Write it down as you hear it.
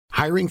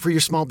Hiring for your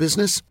small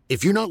business?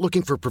 If you're not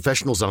looking for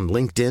professionals on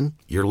LinkedIn,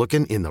 you're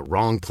looking in the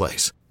wrong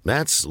place.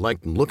 That's like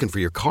looking for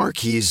your car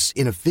keys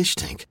in a fish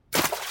tank.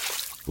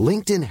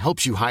 LinkedIn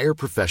helps you hire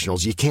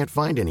professionals you can't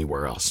find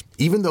anywhere else,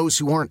 even those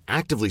who aren't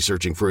actively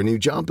searching for a new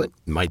job but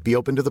might be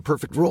open to the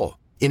perfect role.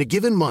 In a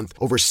given month,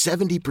 over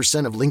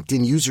 70% of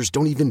LinkedIn users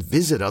don't even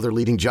visit other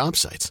leading job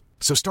sites.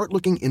 So start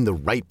looking in the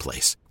right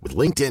place. With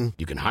LinkedIn,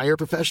 you can hire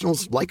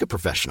professionals like a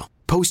professional.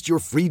 Post your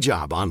free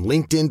job on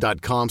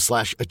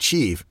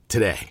linkedin.com/achieve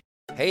today.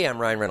 Hey, I'm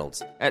Ryan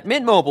Reynolds. At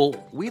Mint Mobile,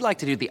 we like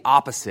to do the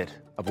opposite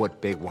of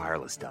what Big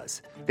Wireless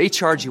does. They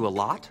charge you a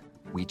lot,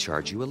 we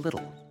charge you a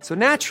little. So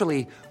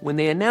naturally, when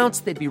they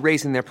announced they'd be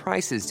raising their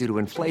prices due to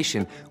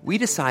inflation, we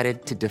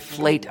decided to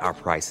deflate our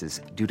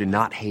prices due to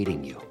not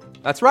hating you.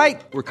 That's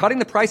right. We're cutting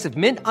the price of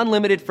Mint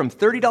Unlimited from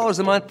 $30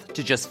 a month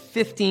to just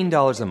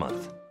 $15 a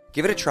month.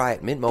 Give it a try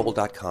at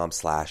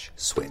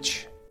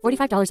mintmobile.com/switch.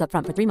 $45 up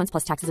front for 3 months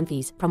plus taxes and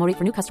fees. Promo rate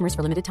for new customers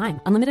for limited time.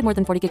 Unlimited more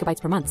than 40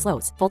 gigabytes per month.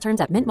 Slows full terms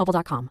at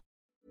mintmobile.com.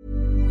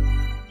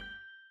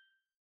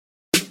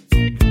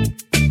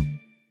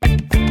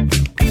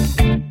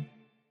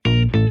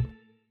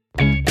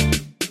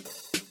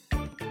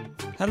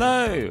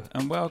 Hello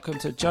and welcome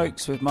to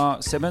Jokes with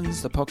Mark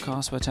Simmons, the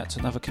podcast where I chat to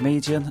another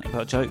comedian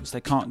about jokes they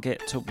can't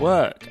get to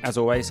work. As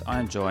always, I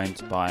am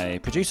joined by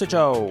producer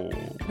Joel.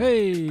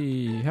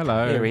 Hey,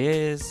 hello. Here he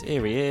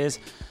is.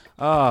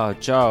 Oh,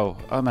 Joel,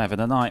 I'm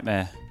having a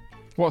nightmare.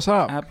 What's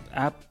up?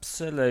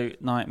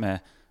 Absolute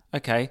nightmare.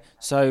 Okay,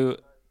 so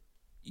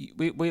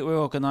we were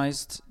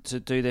organised to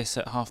do this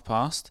at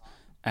past,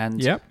 and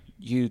Yep.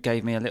 you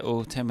gave me a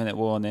little 10-minute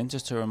warning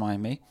just to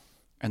remind me.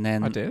 And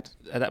then I did.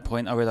 At that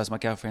point, I realised my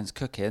girlfriend's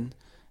cooking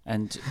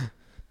and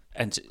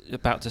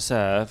about to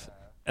serve,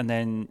 and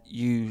then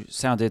you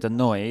sounded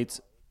annoyed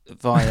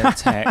via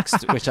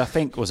text, which I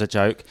think was a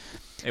joke.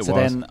 So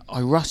then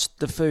I rushed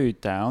the food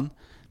down,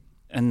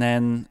 and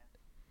then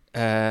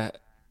I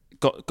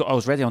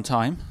was ready on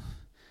time,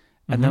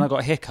 and then I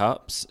got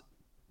hiccups.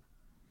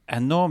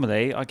 And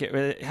normally I get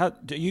rid of,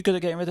 are you good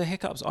at getting rid of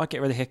hiccups? I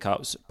get rid of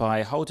hiccups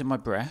by holding my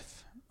breath.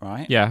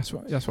 Right. Yeah,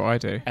 that's what I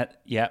do.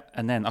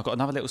 And then I've got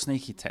another little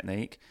sneaky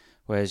technique,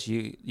 whereas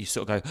you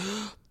sort of go,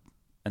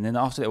 and then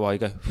after a little while you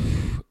go,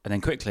 and then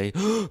quickly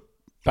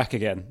back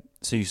again.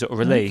 So you sort of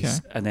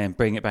release and then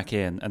bring it back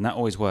in, and that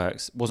always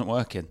works. It wasn't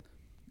working,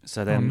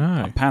 so then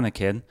I'm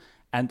panicking.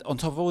 And on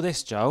top of all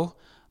this, Joel,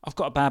 I've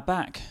got a bad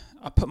back.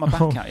 I put my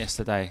back out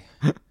yesterday.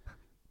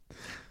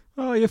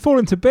 Oh, you're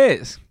falling to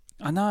bits.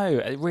 I know.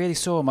 It really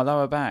sore my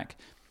lower back,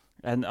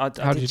 and I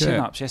did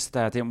chin-ups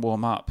yesterday. I didn't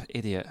warm up,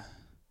 idiot.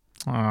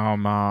 Oh,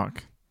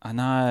 Mark. I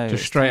know.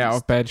 Just straight out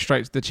of bed,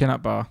 straight to the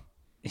chin-up bar.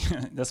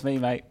 That's me,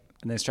 mate.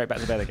 And then straight back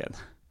to bed again.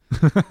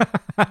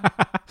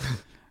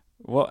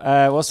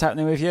 What's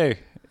happening with you?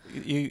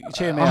 You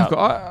cheer me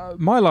up.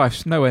 My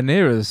life's nowhere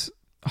near as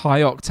high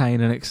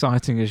octane and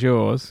exciting as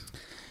yours.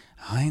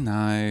 I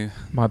know.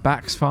 My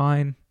back's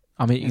fine.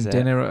 I'm eating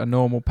dinner at a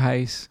normal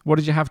pace. What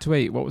did you have to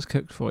eat? What was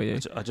cooked for you?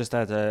 I just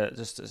had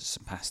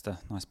some pasta.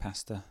 Nice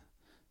pasta.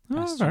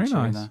 Oh, very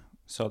nice.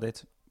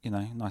 Solid.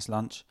 Nice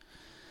lunch.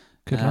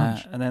 Good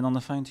lunch. And then on the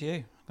phone to you.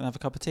 Going to have a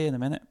cup of tea in a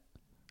minute.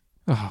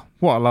 Oh,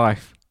 what a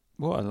life.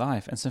 What a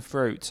life. And some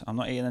fruit. I'm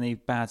not eating any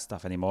bad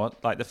stuff anymore.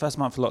 Like the first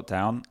month of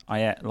lockdown,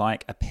 I ate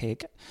like a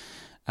pig.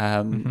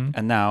 And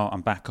now I'm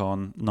back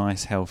on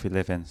nice, healthy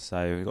living.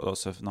 So we've got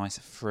lots of nice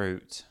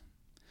fruit.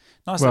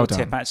 Nice little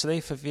tip,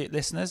 actually, for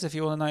listeners. If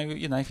you want to know,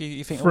 if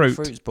you think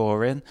fruit's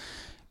boring,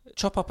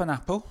 chop up an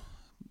apple,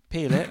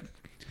 peel it,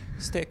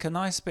 stick a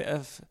nice bit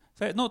of,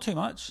 not too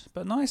much,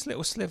 but a nice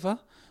little sliver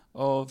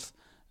of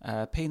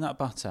peanut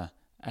butter,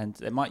 and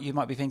you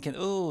might be thinking,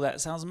 oh,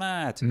 that sounds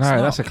mad. No,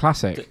 that's a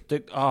classic.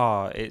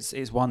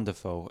 It's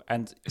wonderful,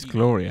 and it's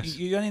glorious.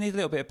 You only need a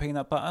little bit of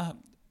peanut butter,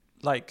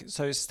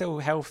 so it's still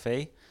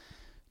healthy,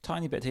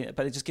 tiny bit,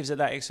 but it just gives it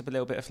that extra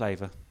little bit of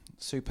flavour.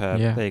 Superb.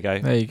 Yeah, there you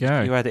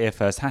go. You heard it here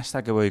first.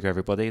 #Awooga,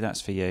 everybody.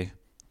 That's for you.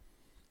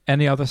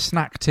 Any other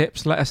snack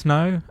tips? Let us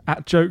know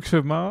at Jokes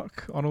with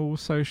Mark on all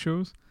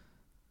socials.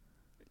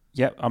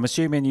 Yep, I'm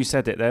assuming you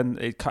said it then.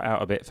 It cut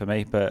out a bit for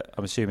me, but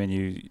I'm assuming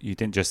you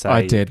didn't just say...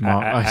 I did,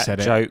 Mark. I said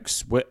it.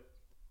 Jokes.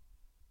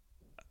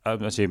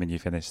 I'm assuming you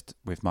finished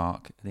with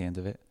Mark at the end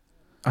of it.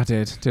 I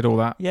did. Did all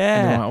that in the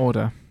right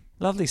order.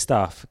 Lovely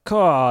stuff.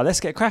 Cool. Let's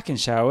get cracking,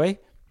 shall we?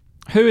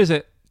 Who is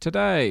it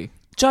today?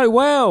 Joe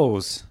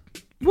Wells.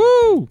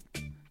 Woo!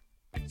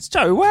 It's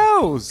Joe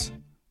Wells.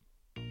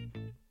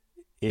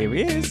 Here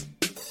he is.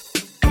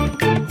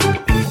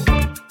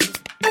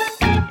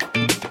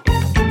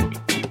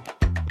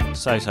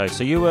 So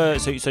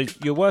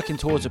you're working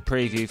towards a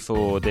preview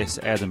for this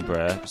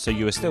Edinburgh. So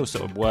you were still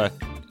sort of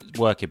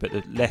working, but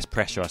less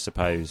pressure, I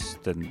suppose,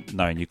 than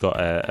knowing you've got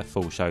a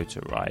full show to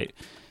write.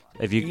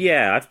 Have you?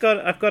 Yeah, I've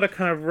got a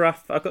kind of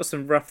rough. I've got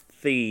some rough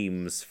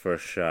themes for a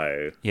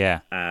show. Yeah.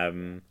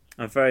 I'm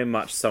very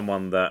much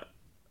someone that,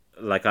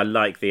 like, I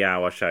like the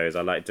hour shows.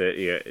 I like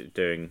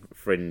doing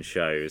fringe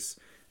shows.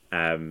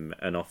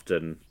 And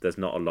often there's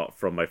not a lot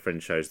from my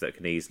fringe shows that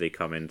can easily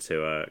come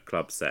into a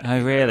club set.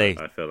 Oh, really?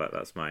 I feel like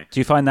that's my... Do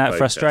you find that focus.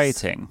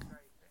 frustrating?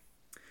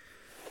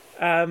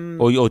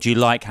 Or do you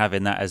like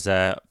having that as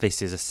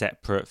this is a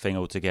separate thing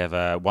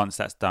altogether? Once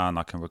that's done,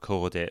 I can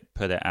record it,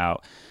 put it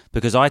out.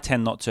 Because I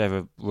tend not to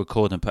ever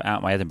record and put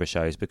out my Edinburgh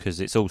shows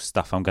because it's all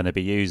stuff I'm going to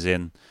be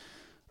using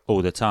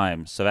all the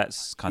time. So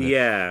that's kind of...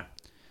 Yeah.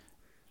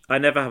 I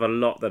never have a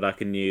lot that I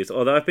can use.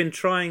 Although I've been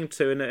trying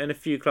to, in a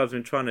few clubs, I've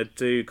been trying to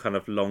do kind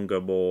of longer,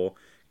 more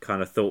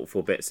kind of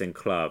thoughtful bits in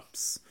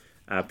clubs.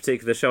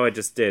 Particularly the show I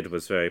just did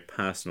was a very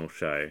personal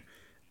show.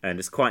 And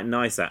it's quite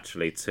nice,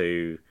 actually,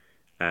 to...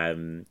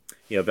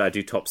 but I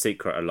do Top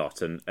Secret a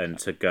lot, and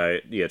to go,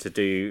 to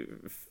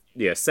do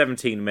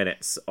 17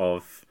 minutes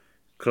of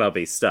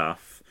clubby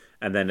stuff,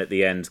 and then at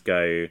the end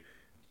go,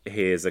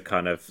 here's a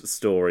kind of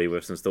story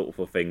with some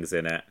thoughtful things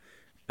in it,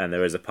 and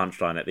there is a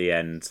punchline at the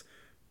end.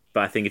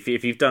 But I think if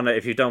you've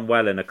done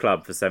well in a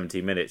club for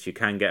 17 minutes, you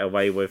can get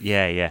away with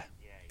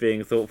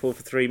being thoughtful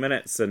for 3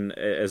 minutes, and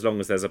as long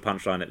as there's a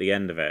punchline at the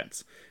end of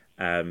it.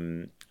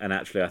 And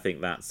actually, I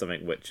think that's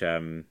something which.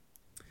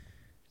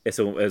 It's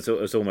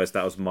almost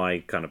that was my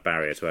kind of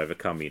barrier to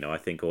overcome. I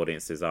think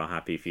audiences are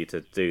happy for you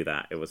to do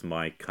that. It was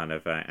my kind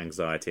of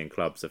anxiety in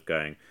clubs of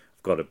going,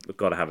 I've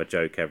got to have a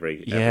joke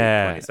every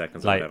 20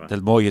 seconds. Like or whatever.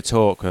 The more you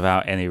talk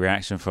without any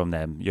reaction from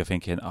them, you're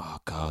thinking, oh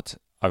God,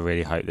 I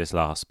really hope this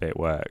last bit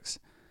works.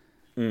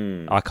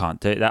 I can't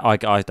do that. I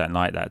don't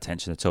like that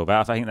attention at all. But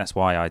I think that's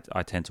why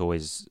I tend to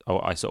always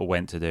I sort of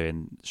went to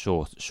doing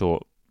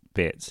short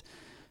bits,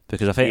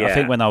 because I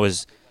think when I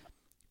was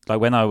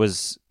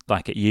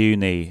like at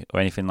uni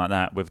or anything like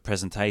that with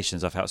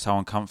presentations, I felt so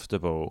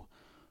uncomfortable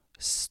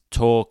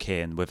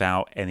talking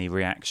without any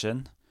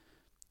reaction.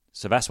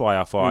 So that's why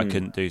I thought I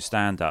couldn't do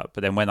stand-up.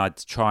 But then when I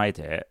tried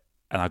it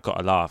and I got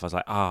a laugh, I was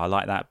like, I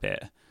like that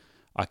bit.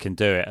 I can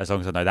do it as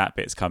long as I know that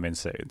bit's coming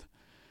soon.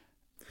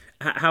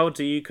 How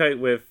do you cope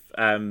with...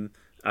 I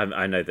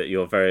know that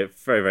you're a very,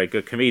 very, very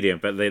good comedian,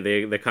 but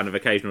the kind of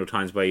occasional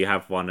times where you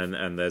have one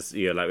and there's,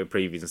 like with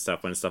previews and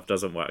stuff, when stuff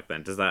doesn't work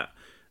then,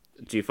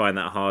 do you find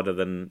that harder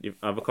than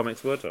other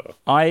comics would? Or?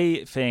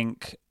 I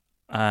think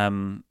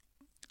now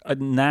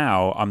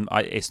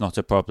it's not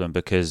a problem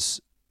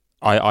because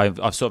I've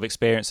sort of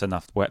experienced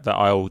enough that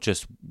I'll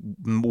just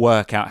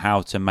work out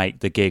how to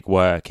make the gig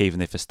work,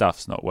 even if the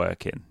stuff's not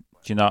working.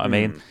 Do you know what I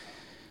mean?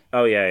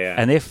 Oh yeah.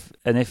 And if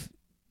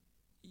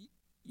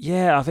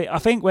I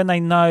think when they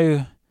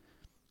know,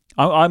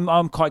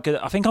 I'm quite good.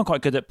 I think I'm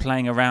quite good at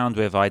playing around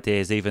with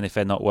ideas, even if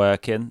they're not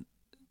working,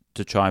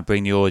 to try and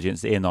bring the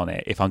audience in on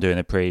it if I'm doing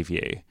a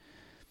preview.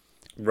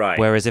 Right.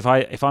 Whereas if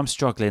I'm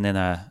struggling in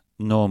a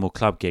normal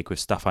club gig with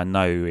stuff I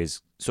know is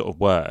sort of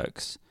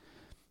works,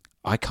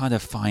 I kind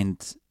of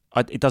find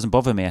it doesn't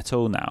bother me at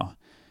all now,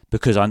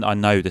 because I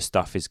know the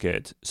stuff is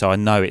good. So I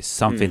know it's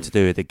something to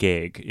do with the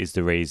gig is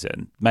the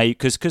reason.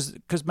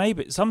 Because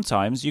maybe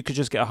sometimes you could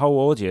just get a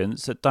whole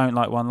audience that don't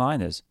like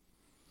one-liners.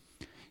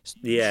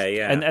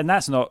 Yeah. And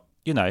that's not,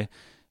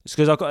 it's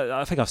because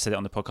I think I've said it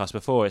on the podcast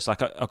before. It's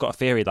like I've got a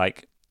theory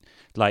like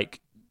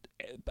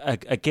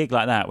a gig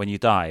like that, when you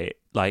die,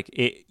 like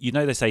it,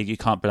 they say you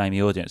can't blame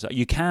the audience.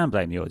 You can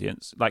blame the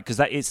audience, like, because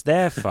it's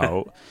their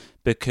fault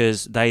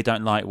because they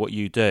don't like what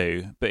you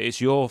do, but it's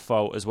your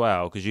fault as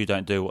well because you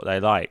don't do what they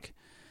like.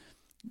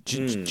 I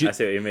see what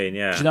you mean.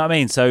 Yeah. Do you know what I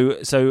mean? So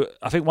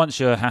I think once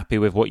you're happy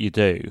with what you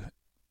do,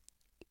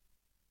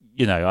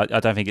 I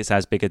don't think it's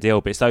as big a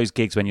deal. But it's those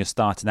gigs when you're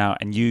starting out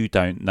and you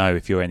don't know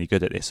if you're any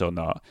good at this or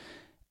not,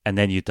 and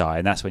then you die,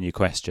 and that's when you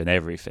question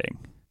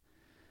everything.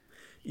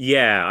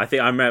 Yeah, I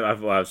think I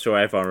remember. I'm sure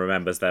everyone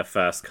remembers their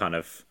first kind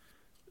of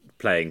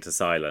playing to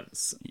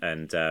silence,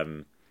 and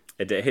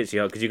it hits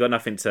you because you got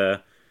nothing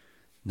to.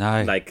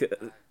 No. Like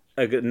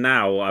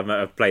now, I'm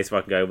at a place where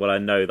I can go. Well, I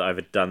know that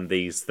I've done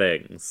these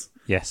things.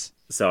 Yes.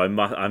 So I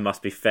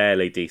must be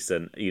fairly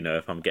decent,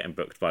 if I'm getting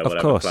booked by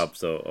whatever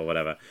clubs or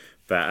whatever.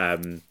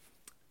 But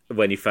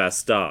when you first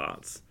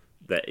start,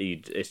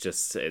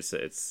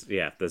 it's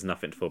there's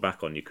nothing to fall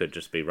back on. You could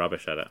just be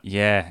rubbish at it.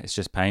 Yeah, it's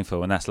just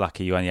painful, and that's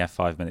lucky you only have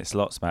 5-minute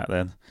slots back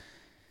then.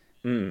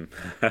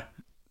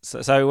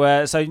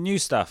 So new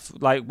stuff.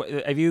 Like,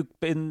 have you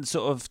been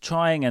sort of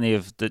trying any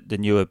of the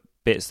newer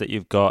bits that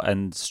you've got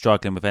and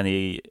struggling with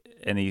any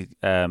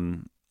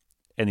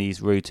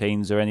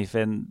routines or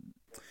anything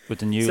with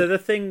the new? So the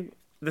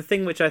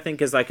thing which I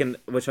think is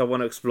which I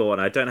want to explore,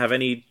 and I don't have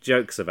any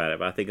jokes about it,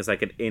 but I think it's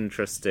like an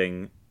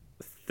interesting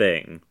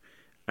thing.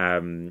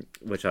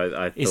 Which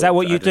I is that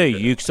what you do?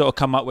 You sort of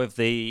come up with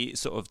the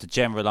sort of the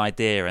general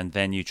idea, and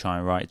then you try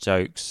and write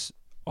jokes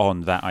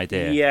on that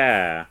idea.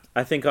 Yeah,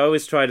 I think I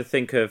always try to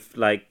think of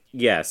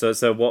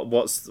So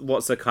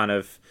what's the kind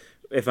of,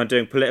 if I'm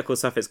doing political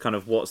stuff, it's kind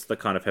of what's the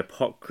kind of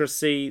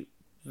hypocrisy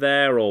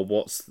there, or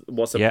what's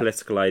a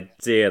political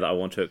idea that I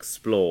want to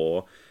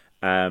explore.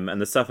 And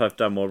the stuff I've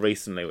done more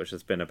recently, which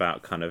has been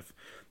about kind of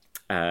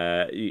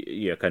kind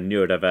of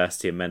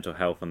neurodiversity and mental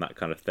health and that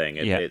kind of thing.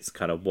 It's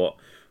kind of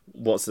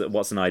what's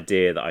an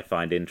idea that I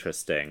find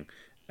interesting,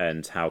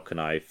 and how can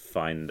I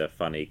find a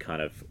funny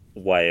kind of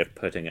way of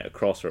putting it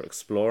across or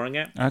exploring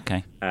it.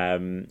 Okay.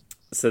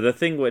 So the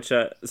thing which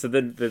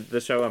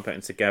the show I'm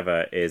putting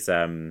together is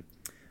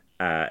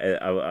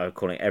I'm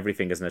calling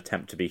everything as an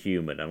attempt to be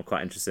human. I'm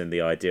quite interested in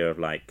the idea of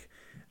like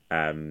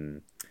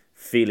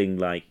feeling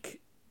like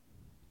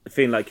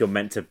you're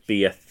meant to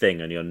be a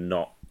thing and you're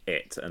not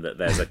it, and that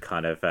there's a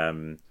kind of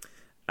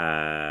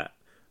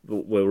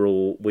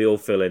we all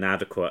feel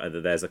inadequate, and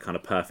that there's a kind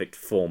of perfect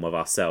form of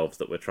ourselves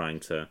that we're trying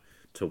to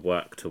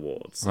work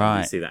towards. Right.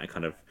 And you see that in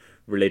kind of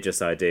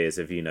religious ideas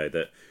of, you know,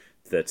 that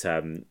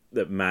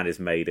man is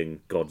made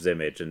in God's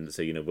image, and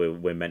so, you know,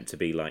 we're meant to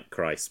be like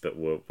Christ, but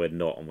we're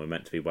not, and we're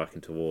meant to be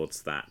working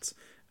towards that.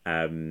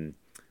 So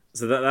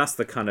that's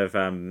the kind of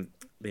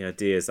the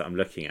ideas that I'm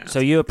looking at. So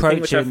you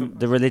approaching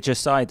the religious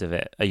side of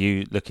it? Are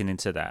you looking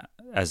into that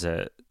as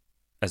a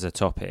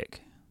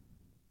topic?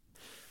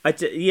 I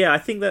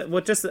think that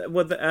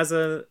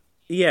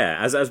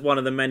as one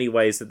of the many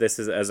ways that this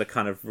is as a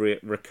kind of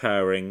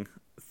recurring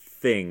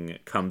thing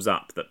comes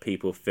up, that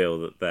people feel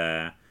that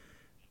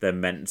they're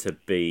meant to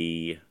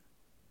be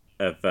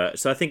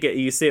so I think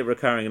you see it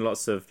recurring in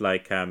lots of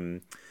like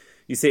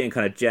you see it in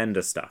kind of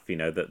gender stuff, you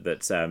know,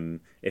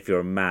 that if you're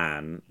a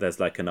man, there's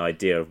like an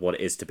idea of what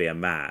it is to be a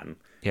man.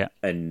 Yeah.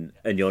 And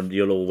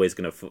you're always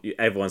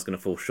everyone's going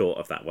to fall short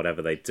of that,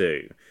 whatever they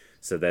do.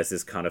 So there's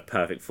this kind of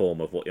perfect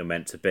form of what you're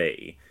meant to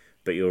be,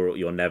 but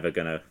you're never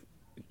going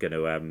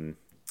to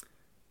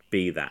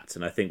be that.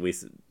 And I think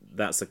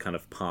that's a kind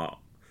of part.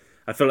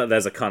 I feel like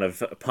there's a kind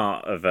of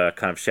part of a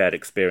kind of shared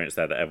experience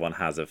there that everyone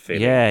has of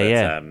feeling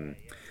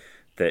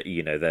that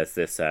you know, there's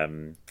this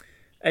and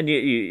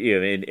you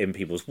know, in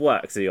people's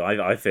work. So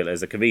I feel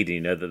as a comedian,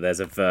 you know, that there's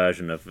a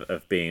version of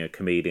being a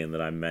comedian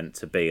that I'm meant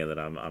to be, and that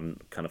I'm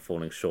kind of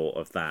falling short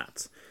of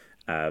that.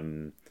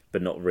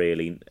 But not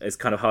really. It's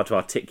kind of hard to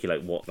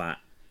articulate what that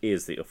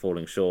is that you're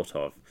falling short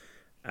of.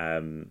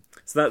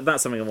 So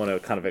that's something I want to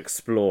kind of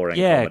explore in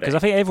yeah, comedy. because I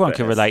think everyone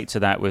can relate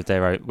to that with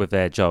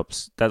their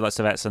jobs.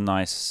 So that's a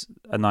nice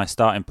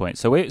starting point.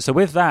 So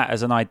with that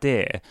as an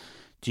idea,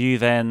 do you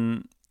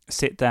then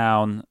sit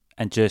down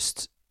and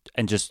just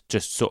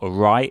sort of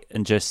write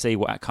and just see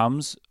what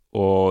comes,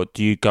 or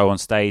do you go on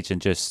stage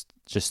and just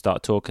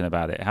start talking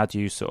about it? How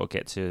do you sort of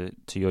get to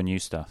your new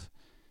stuff?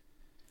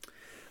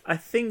 I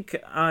think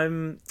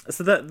so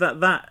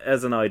that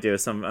as an idea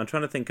of I'm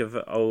trying to think of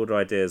older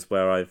ideas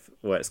where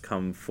it's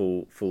come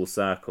full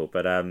circle,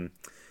 but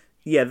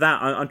that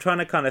I'm trying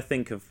to kind of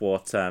think of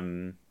what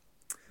kind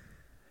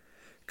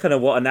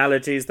of what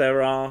analogies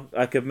there are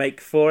I could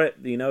make for it,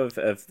 you know,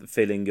 of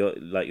feeling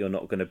you're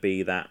not going to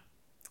be that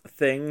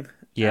thing.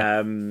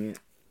 Yeah.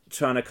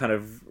 Trying to kind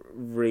of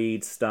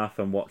read stuff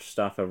and watch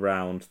stuff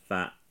around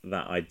that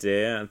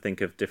idea and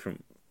think of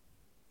different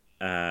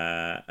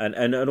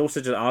and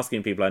also just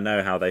asking people I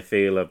know how they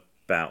feel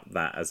about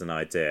that as an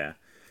idea.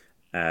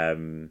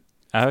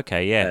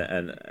 Okay,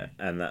 yeah.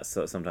 And that's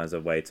sometimes a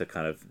way to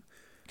kind of,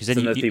 because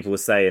sometimes people will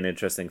say an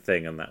interesting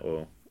thing, and that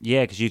will,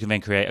 yeah, because you can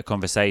then create a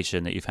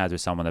conversation that you've had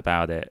with someone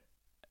about it,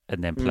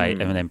 and then play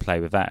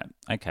with that.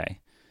 Okay.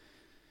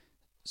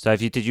 So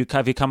have you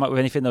come up with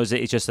anything, or is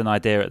it just an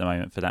idea at the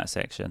moment for that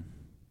section?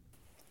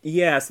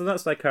 Yeah, so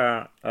that's like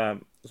sorry,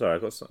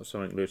 I've got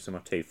something loose in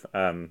my teeth.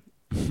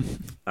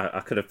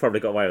 I could have probably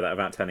got away with that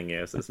without telling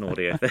you. So it's an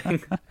audio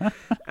thing.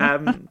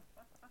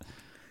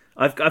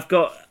 I've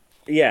got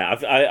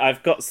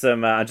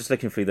some. I'm just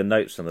looking through the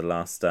notes from the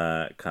last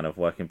kind of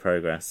work in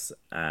progress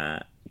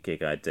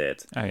gig I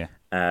did. Oh yeah.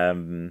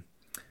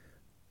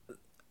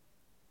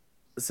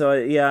 So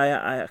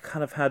I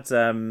kind of had.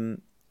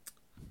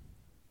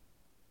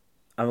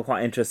 I'm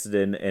quite interested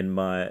in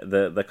my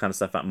the kind of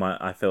stuff that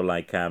I feel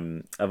like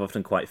I've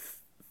often quite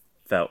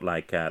felt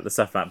like the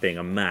stuff about being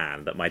a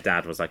man, that my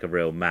dad was like a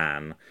real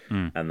man,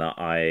 and that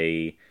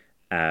I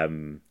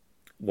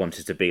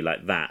wanted to be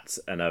like that.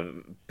 And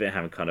I've been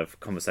having kind of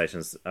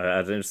conversations. I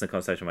had an interesting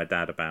conversation with my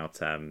dad about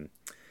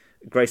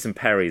Grayson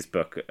Perry's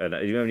book. And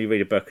you know, when you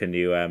read a book and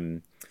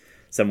you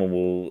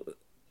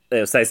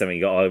they'll say something,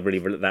 you go,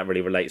 that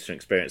really relates to an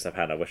experience I've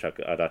had. I wish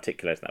I'd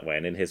articulate it that way.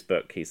 And in his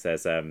book, he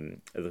says,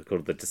 it's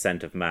called The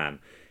Descent of Man.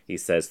 He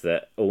says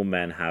that all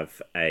men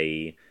have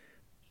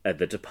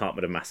the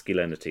Department of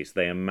Masculinity. So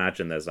they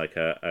imagine there's like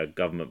a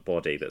government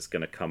body that's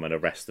going to come and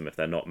arrest them if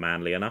they're not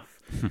manly enough.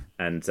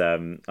 And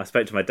I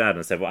spoke to my dad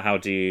and said, well, how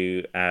do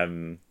you,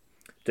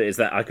 is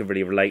that, I could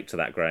really relate to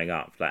that growing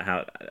up. Like,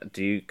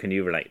 can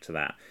you relate to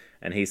that?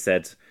 And he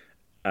said,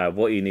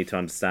 what you need to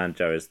understand,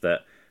 Joe, is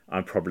that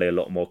I'm probably a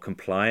lot more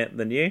compliant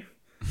than you.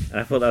 And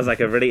I thought that was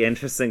like a really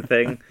interesting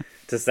thing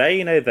to say,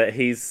 you know, that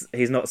he's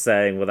not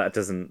saying, well, I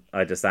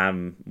just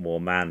am more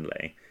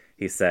manly.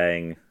 He's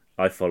saying,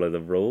 I follow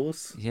the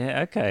rules.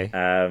 Yeah, okay.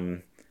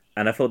 And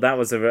I thought that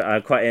was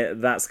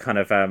that's kind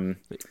of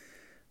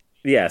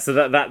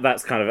so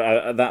that's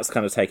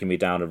kind of taken me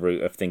down a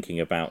route of thinking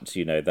about,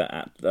 you know,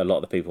 that a lot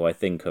of the people I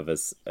think of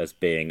as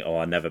being,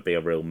 I'll never be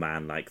a real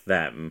man like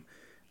them,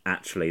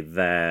 actually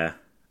they're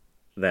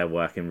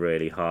working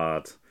really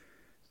hard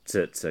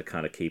to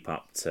kind of keep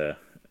up to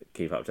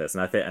this.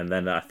 And I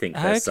think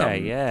there's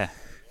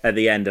at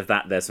the end of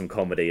that there's some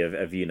comedy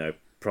of you know,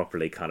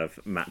 properly kind of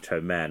macho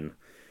men.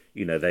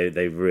 You know,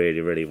 they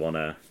really, really want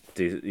to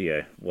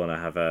want to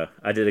have a.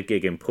 I did a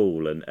gig in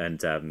Poole,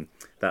 and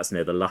that's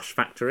near the Lush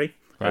factory.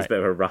 It was a bit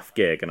of a rough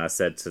gig, and I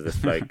said to this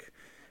bloke,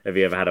 "Have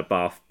you ever had a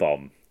bath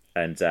bomb?"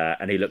 And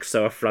he looked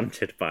so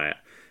affronted by it,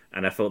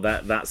 and I thought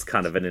that's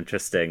kind of an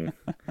interesting.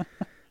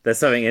 There's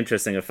something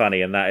interesting and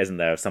funny in that, isn't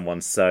there? Of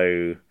someone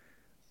so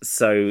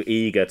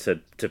eager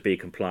to be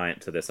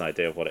compliant to this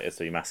idea of what it is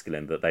to be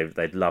masculine that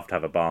they'd love to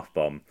have a bath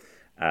bomb,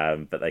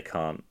 but they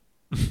can't.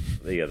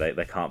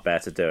 They can't bear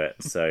to do it.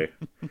 So,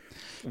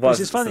 which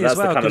is funny as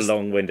well. That's the kind of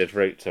long-winded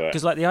route to it.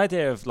 Because like the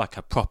idea of like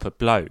a proper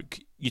bloke,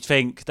 you'd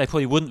think they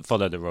probably wouldn't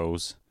follow the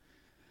rules.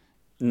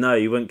 No,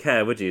 you wouldn't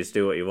care, would you? Just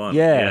do what you want.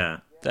 Yeah.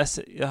 That's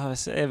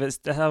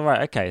all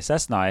right. Okay, so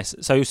that's nice.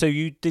 So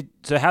you did.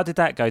 So how did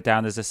that go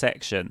down as a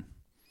section?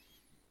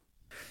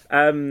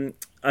 So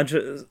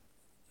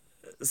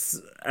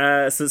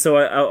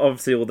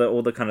obviously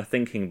all the kind of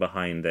thinking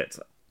behind it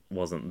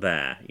wasn't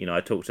there.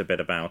 I talked a bit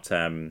about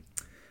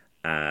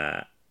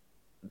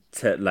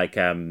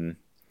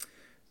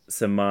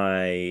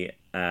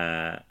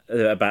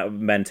about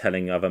men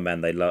telling other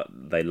men they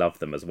love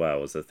them as well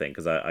was the thing,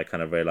 because I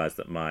kind of realised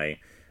that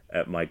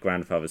at my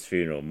grandfather's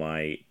funeral,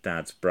 my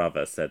dad's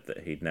brother said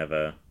that he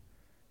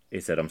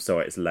said, "I'm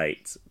sorry it's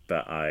late,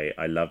 but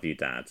I love you,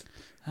 Dad."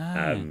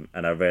 And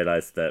I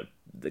realised that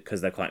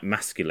because they're quite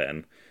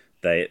masculine,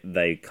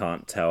 they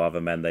can't tell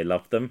other men they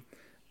love them,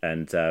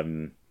 and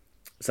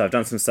so I've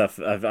done some stuff.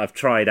 I've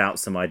tried out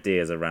some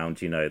ideas around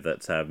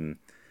that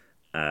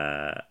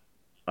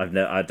I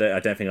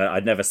don't think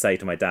I'd never say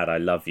to my dad I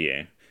love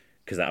you,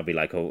 because that would be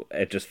like,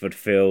 it just would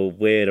feel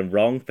weird and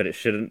wrong, but it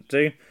shouldn't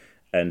do.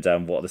 And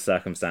what are the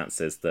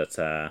circumstances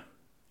that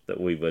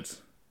we would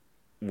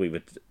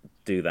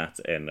do that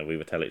in, and we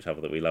would tell each other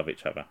that we love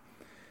each other.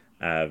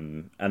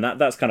 And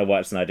that's kind of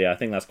why it's an idea. I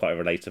think that's quite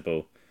a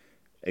relatable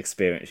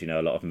experience.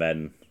 A lot of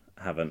men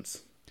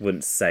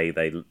wouldn't say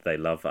they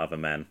love other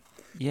men.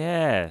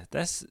 Yeah,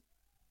 that's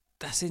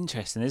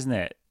interesting, isn't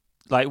it?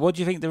 Like, what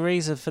do you think the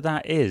reason for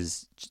that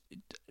is?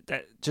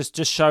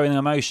 Just showing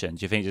emotion?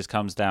 Do you think it just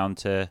comes down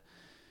to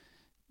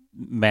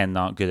men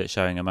aren't good at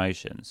showing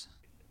emotions?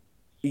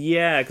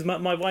 Yeah, because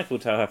my wife will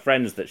tell her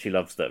friends that she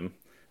loves them,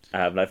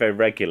 like very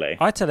regularly.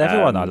 I tell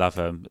everyone I love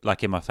them,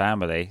 like in my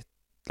family.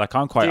 Like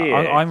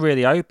I'm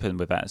really open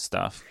with that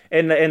stuff.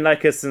 In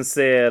like a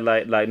sincere,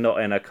 like not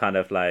in a kind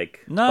of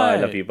like, no, I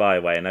love you, bye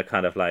way, in a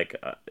kind of like,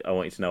 I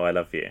want you to know I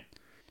love you.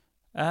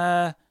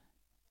 I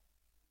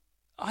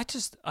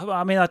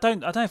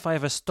don't know if I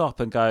ever stop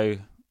and go,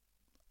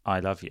 I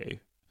love you.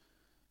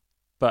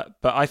 But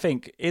I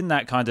think in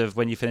that kind of,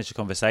 when you finish a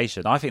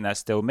conversation, I think that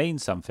still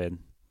means something.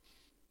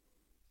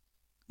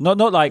 Not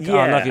like,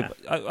 I love you.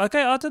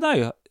 Okay, I don't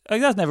know.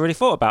 I've never really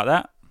thought about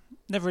that.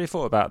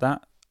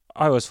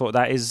 I always thought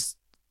that is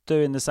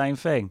doing the same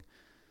thing.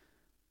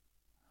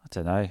 I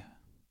don't know.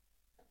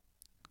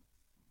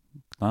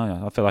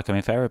 I feel like I'm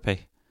in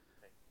therapy.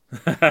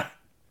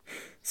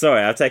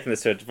 Sorry, I've taken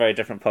this to a very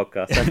different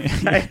podcast.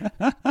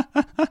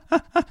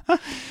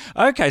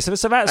 Okay, so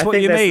that's what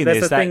you mean.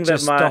 There's is a thing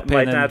that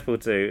my dad will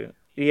do.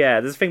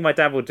 Yeah, there's a thing my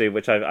dad will do,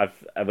 which I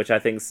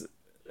think's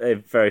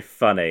very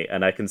funny,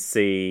 and I can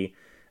see.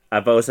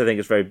 But I also think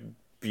it's very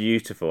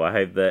beautiful. I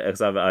hope that,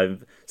 because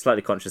I'm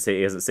slightly conscious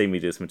he hasn't seen me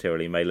do this material.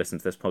 He may listen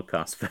to this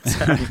podcast, but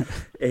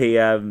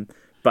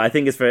but I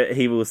think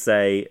he will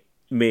say,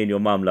 "Me and your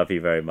mum love you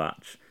very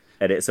much."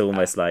 And it's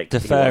almost like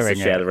deferring, he wants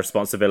to share the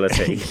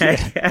responsibility.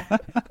 Yeah.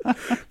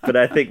 But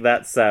I think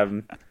that's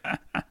a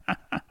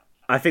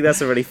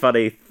really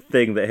funny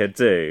thing that he'll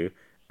do.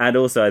 And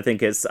also, I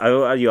think it's I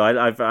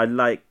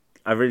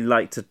really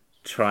like to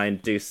try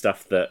and do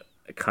stuff that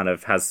kind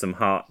of has some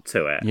heart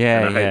to it.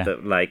 Yeah, and I hope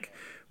that, like,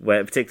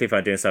 particularly if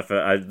I'm doing stuff,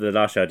 the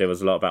last show I did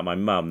was a lot about my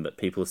mum, that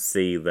people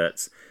see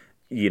that,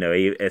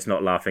 it's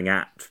not laughing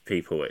at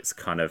people, it's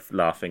kind of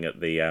laughing at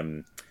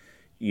the,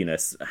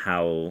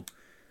 how.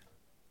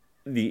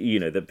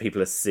 That people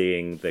are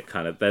seeing the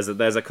kind of there's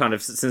a kind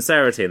of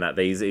sincerity in that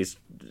he's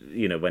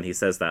when he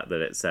says that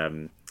it's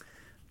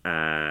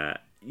that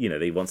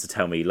he wants to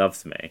tell me he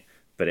loves me,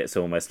 but it's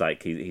almost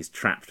like he's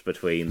trapped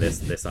between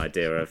this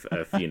idea of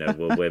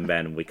well, we're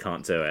men and we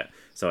can't do it,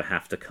 so I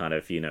have to kind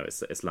of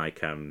it's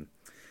like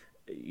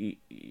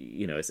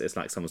it's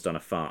like someone's done a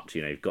fart,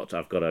 I've got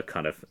to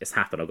kind of, it's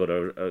happened, I've got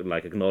to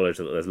like acknowledge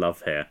that there's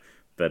love here,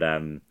 but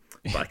I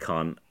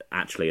can't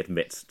actually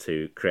admit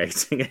to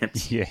creating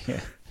it.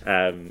 Yeah.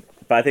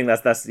 But I think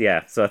that's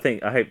yeah. So I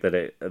hope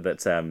that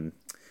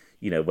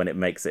when it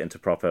makes it into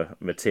proper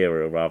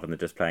material rather than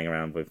just playing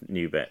around with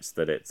new bits,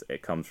 that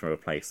it comes from a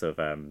place of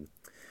of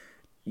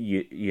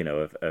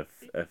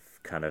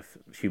kind of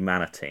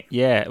humanity.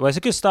 Yeah, well, it's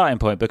a good starting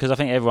point, because I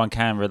think everyone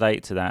can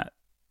relate to that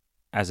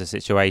as a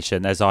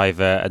situation, as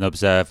either an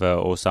observer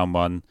or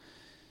someone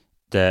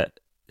that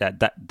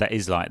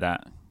is like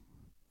that.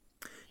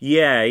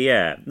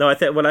 Yeah. No, I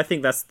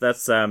think that's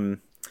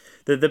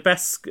the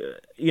best.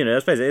 I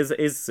suppose it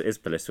is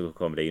political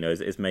comedy.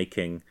 Is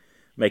making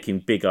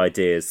big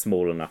ideas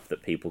small enough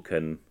that people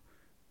can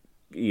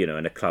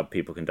in a club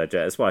people can digest.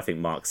 That's why I think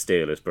Mark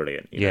Steele is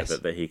brilliant. Yes.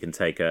 That he can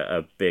take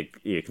a big,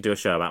 you can do a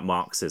show about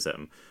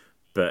Marxism,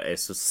 but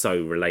it's just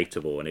so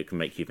relatable, and it can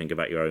make you think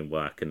about your own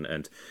work,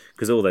 and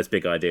because all those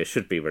big ideas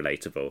should be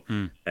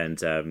relatable.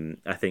 And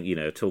I think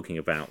talking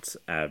about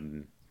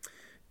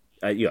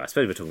I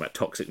suppose we're talking about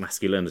toxic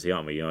masculinity,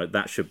 aren't we?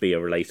 That should be a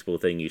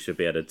relatable thing you should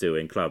be able to do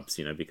in clubs,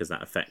 because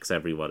that affects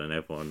everyone, and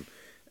everyone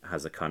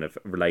has a kind of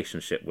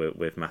relationship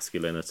with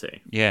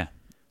masculinity. Yeah,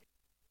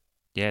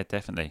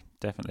 definitely.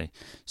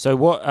 So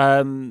what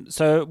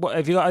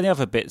have you got any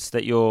other bits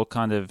that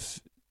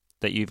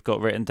that you've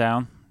got written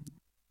down?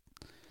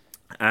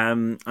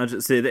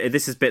 This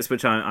is bits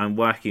which I'm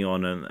working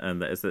on,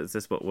 and is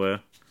this what we're?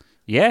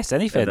 Yes,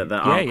 anything that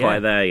aren't quite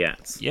there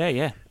yet.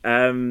 Yeah.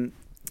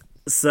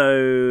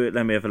 So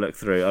let me have a look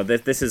through.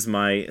 This is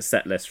my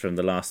set list from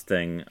the last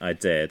thing I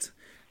did.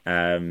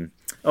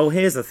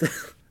 Here's the thing.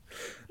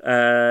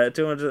 Do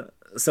you want to?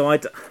 So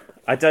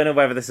I don't know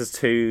whether this is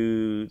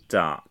too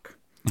dark.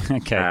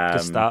 Okay,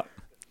 just start.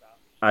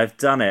 I've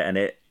done it, and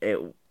it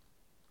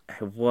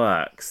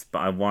works, but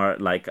I want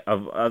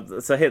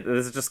so here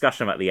there's a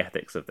discussion about the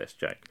ethics of this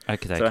joke.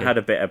 Okay. So I had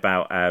a bit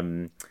about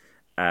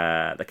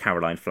the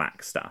Caroline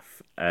Flack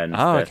stuff, and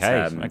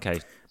okay,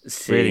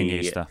 really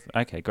new stuff.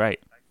 Okay,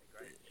 great.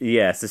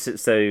 Yeah, so to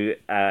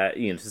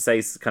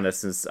say kind of,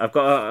 since I've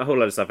got a whole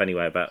lot of stuff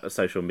anyway about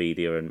social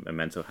media and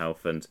mental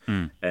health, and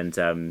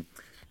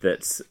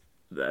that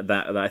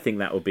I think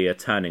that will be a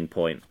turning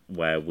point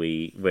where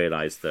we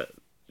realise that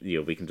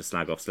we can just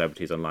slag off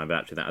celebrities online, but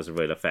actually that has a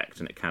real effect,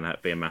 and it can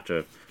be a matter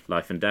of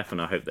life and death.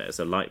 And I hope that it's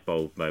a light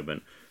bulb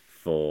moment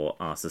for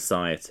our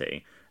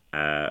society,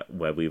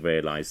 where we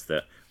realise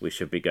that we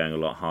should be going a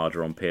lot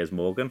harder on Piers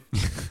Morgan.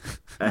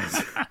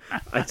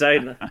 I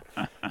don't.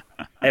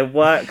 It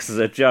works as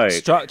a joke.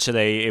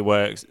 Structurally, it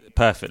works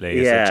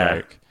perfectly as a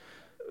joke.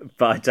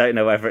 But I don't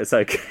know whether it's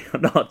okay or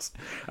not.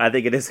 I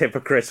think it is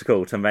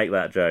hypocritical to make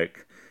that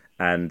joke,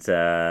 and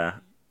I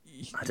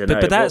don't know.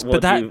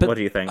 What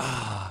do you think?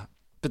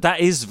 But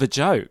that is the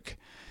joke.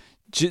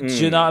 Do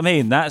you know what I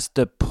mean? That's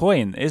the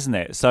point, isn't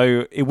it?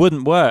 So it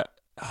wouldn't work.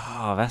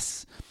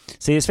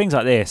 See, it's things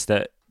like this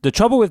that the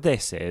trouble with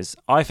this is,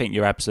 I think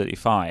you're absolutely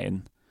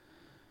fine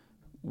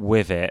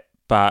with it,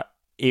 but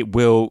you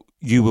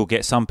will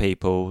get some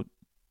people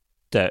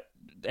that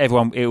it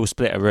will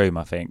split a room,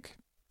 I think.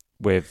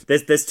 With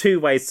there's two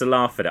ways to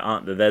laugh at it,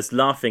 aren't there? There's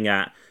laughing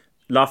at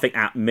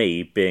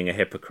me being a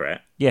hypocrite.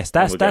 Yes,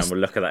 we'll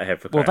look at that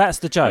hypocrite. Well, that's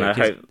the joke,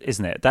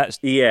 isn't it? That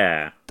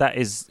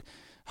is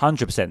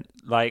 100%.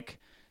 Like,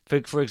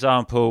 for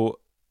example,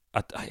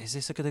 is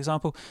this a good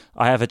example?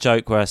 I have a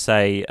joke where I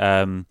say,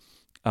 the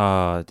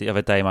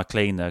other day my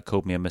cleaner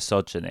called me a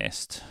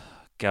misogynist.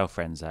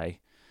 Girlfriends, eh?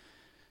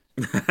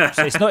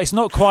 So it's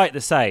not quite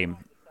the same.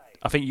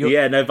 I think you're...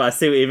 Yeah, no, but I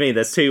see what you mean.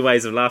 There's two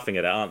ways of laughing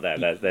at it, aren't there?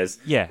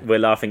 We're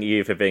laughing at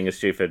you for being a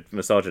stupid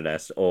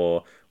misogynist,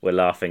 or we're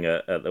laughing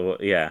at the...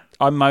 Yeah.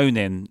 I'm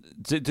moaning,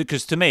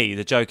 because to me,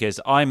 the joke is,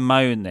 I'm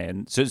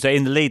moaning. So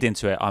in the lead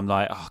into it, I'm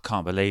like, I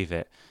can't believe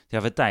it. The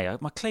other day,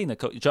 my cleaner...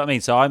 Do you know what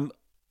I mean?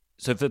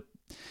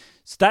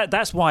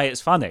 That's why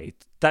it's funny.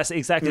 That's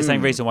exactly the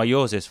same reason why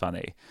yours is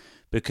funny.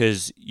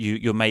 Because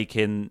you're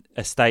making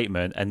a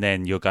statement, and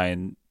then you're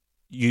going...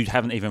 You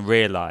haven't even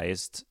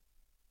realised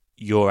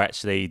you're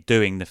actually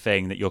doing the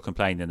thing that you're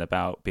complaining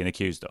about being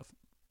accused of.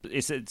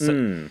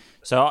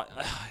 So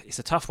it's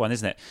a tough one,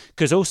 isn't it?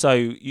 Because also,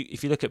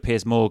 if you look at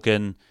Piers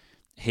Morgan,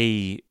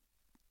 he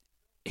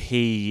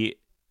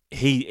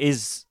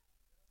is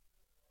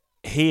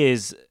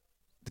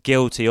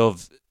guilty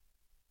of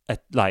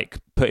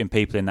putting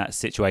people in that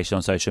situation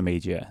on social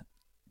media.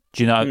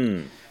 Do you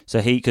know?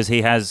 So because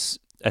he has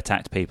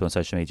attacked people on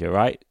social media,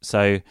 right?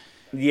 So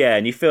yeah,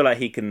 and you feel like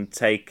he can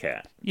take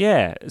it.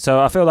 Yeah, so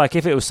I feel like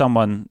if it was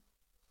someone,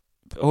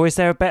 or is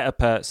there a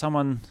better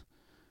someone?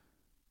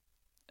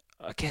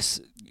 I guess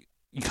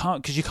you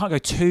can't go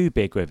too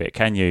big with it,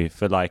 can you?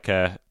 For like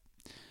a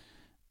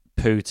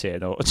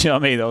Putin, or do you know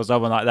what I mean, or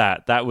someone like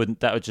that. That would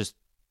just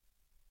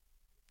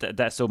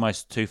that's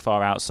almost too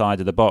far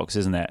outside of the box,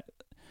 isn't it?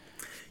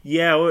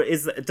 Yeah, or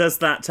does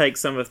that take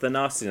some of the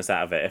nastiness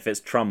out of it? If it's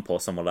Trump or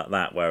someone like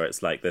that, where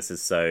it's like, this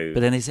is so... But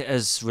then is it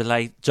as do you know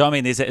what I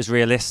mean? Is it as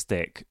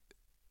realistic?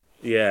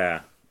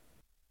 Yeah.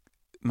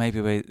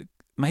 Maybe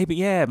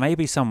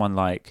someone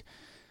like...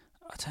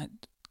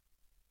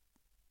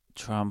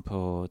 Trump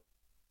or...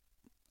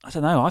 I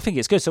don't know. I think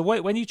it's good. So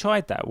when you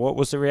tried that, what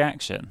was the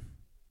reaction?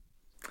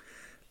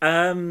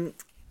 So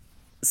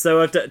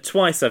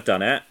twice I've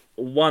done it.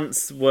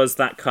 Once was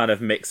that kind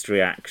of mixed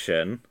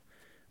reaction,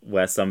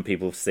 where some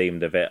people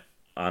seemed a bit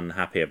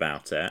unhappy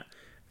about it.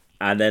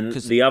 And then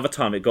the other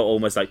time it got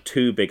almost like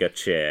too big a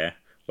cheer,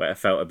 where it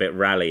felt a bit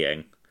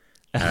rallying.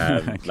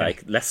 Okay.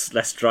 Like,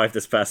 let's drive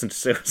this person to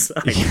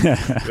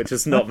suicide, which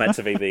is not meant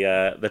to be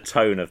the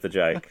tone of the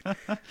joke.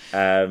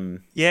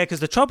 Yeah, because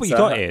the trouble you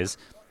got is,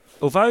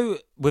 although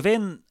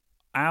within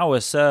our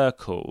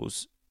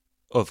circles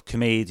of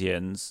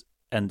comedians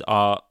and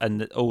all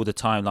the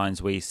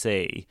timelines we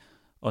see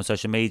on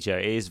social media,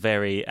 it is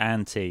very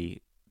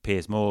anti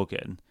Piers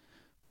Morgan.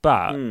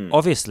 But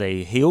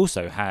obviously, he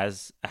also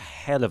has a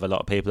hell of a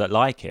lot of people that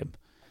like him.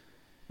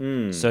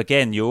 So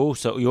again, you're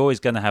always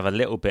going to have a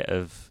little bit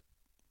of.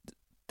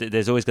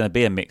 There's always going to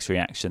be a mixed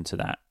reaction to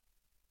that,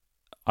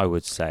 I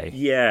would say.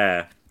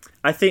 Yeah,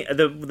 I think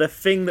the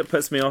thing that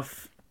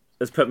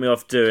has put me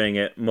off doing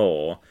it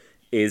more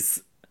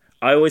is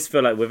I always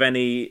feel like with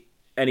any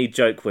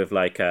joke with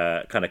like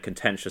a kind of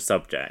contentious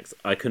subject,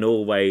 I can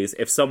always,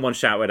 if someone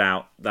shouted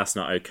out "that's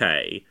not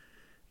okay,"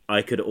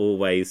 I could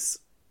always,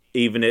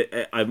 even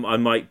I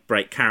might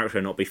break character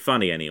and not be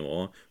funny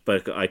anymore,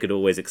 but I could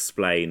always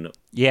explain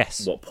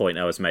what point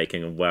I was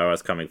making and where I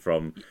was coming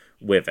from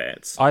with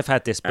it. I've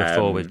had this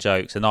before with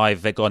jokes, and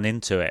I've gone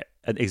into it,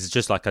 and it's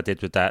just like I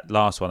did with that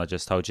last one I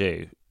just told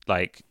you,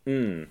 like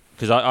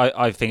because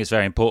I think it's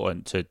very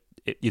important to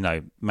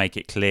make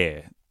it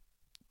clear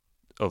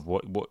of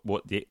what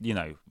the,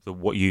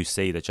 what you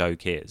see the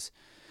joke is,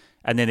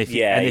 and then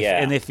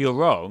if you're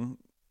wrong,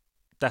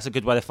 that's a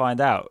good way to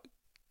find out.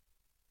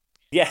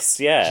 Yes,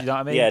 yeah. Do you know what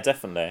I mean? Yeah,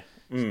 definitely.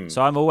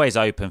 So I'm always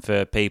open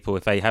for people,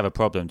 if they have a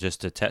problem, just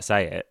to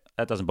say it.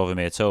 That doesn't bother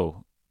me at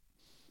all.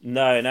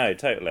 No,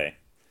 totally.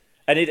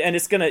 And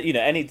it's gonna,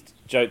 any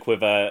joke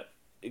with a,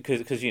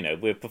 because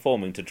we're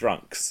performing to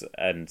drunks,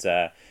 and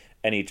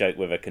any joke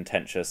with a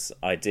contentious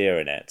idea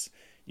in it,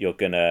 you're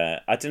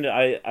gonna. I don't know.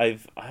 I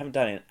haven't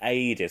done it in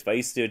ages, but I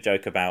used to do a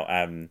joke about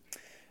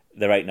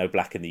there ain't no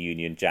black in the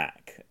Union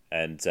Jack,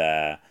 and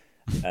the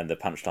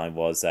punchline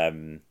was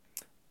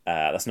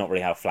that's not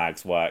really how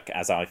flags work,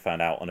 as I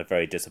found out on a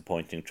very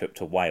disappointing trip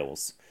to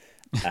Wales.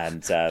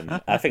 And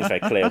I think it's very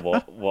clear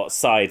what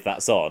side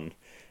that's on.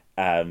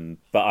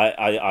 But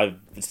I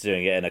was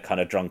doing it in a kind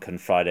of drunken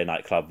Friday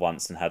night club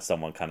once, and had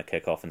someone kind of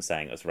kick off and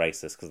saying it was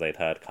racist because they'd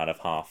heard kind of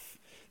half.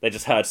 They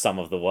just heard some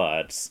of the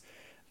words.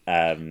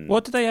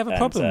 What did they have a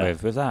problem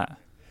with that?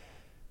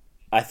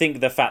 I think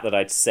the fact that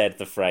I'd said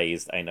the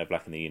phrase "ain't no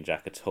black in the Union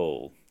Jack" at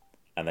all,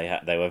 and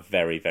they were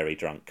very, very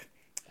drunk.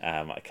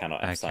 I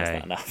cannot emphasize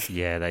that enough.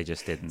 Yeah, they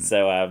just didn't.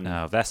 So I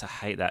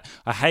hate that.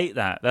 I hate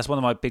that. That's one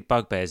of my big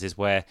bugbears, is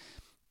where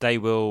they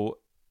will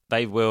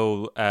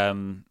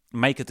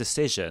make a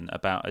decision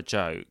about a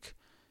joke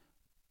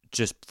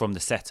just from the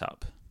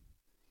setup.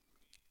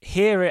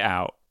 Hear it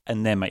out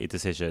and then make a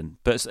decision.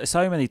 But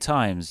so many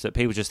times that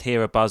people just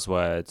hear a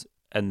buzzword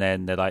and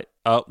then they're like,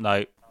 "Oh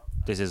no,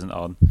 this isn't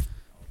on."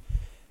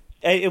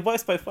 It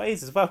works both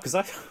ways as well, because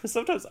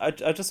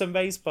I'm just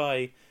amazed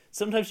by,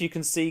 sometimes you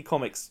can see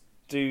comics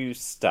do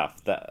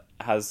stuff that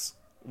has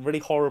really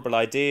horrible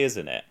ideas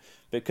in it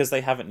because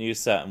they haven't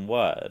used certain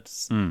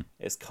words.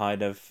 It's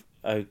kind of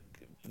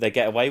they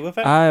get away with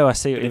it. Oh, I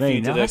see what you mean.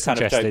 If you did a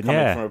kind of joke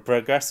coming from a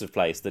progressive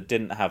place that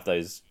didn't have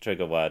those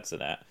trigger words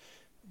in it,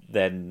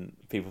 then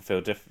people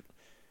feel different.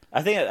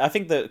 I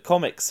think that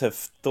comics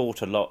have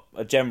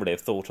generally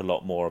thought a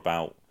lot more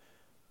about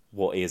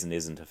what is and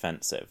isn't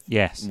offensive.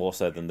 Yes, more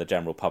so than the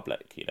general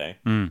public.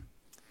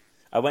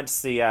 I went to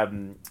see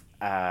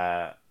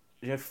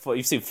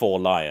you've seen Four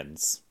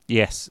Lions.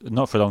 Yes,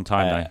 not for a long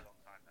time though.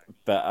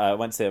 But I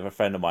went to see it with a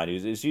friend of mine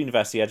who's a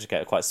university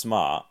educator, quite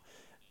smart.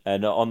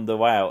 And on the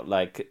way out,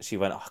 like, she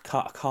went, "Oh,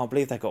 I can't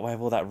believe they got away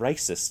with all that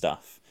racist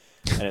stuff."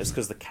 And it was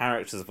because the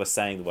characters were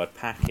saying the word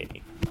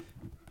 "packy,"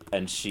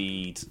 and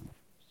she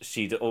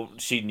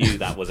knew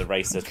that was a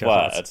racist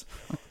word,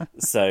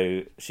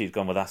 so she'd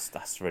gone, "Well,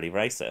 that's really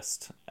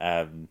racist."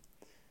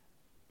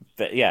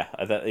 But yeah,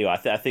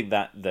 I think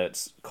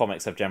that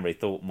comics have generally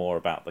thought more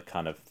about the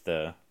kind of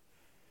the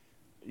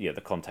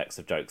context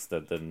of jokes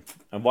than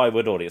and why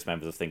would audience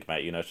members think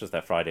about it? It's just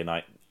their Friday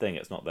night thing.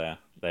 It's not their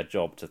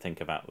job to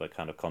think about the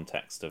kind of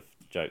context of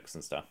jokes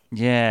and stuff.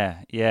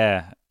 Yeah.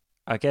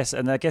 I guess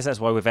that's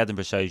why with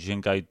Edinburgh shows you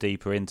can go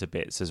deeper into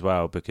bits as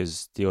well,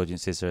 because the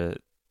audiences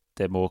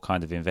they're more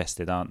kind of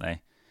invested, aren't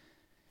they?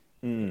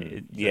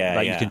 You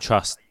can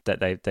trust that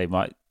they're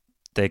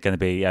going to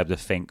be able to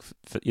think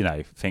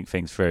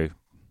things through.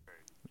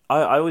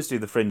 I always do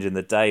the Fringe in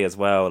the day as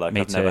well. Like,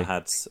 Me I've too. never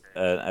had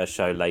a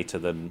show later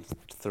than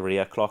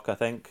 3:00, I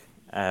think.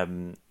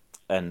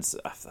 And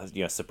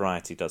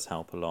sobriety does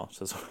help a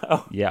lot as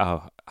well.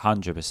 Yeah,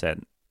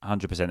 100%.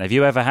 Have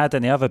you ever had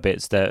any other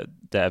bits that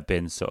have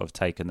been sort of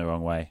taken the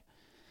wrong way,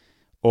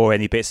 or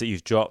any bits that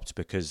you've dropped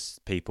because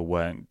people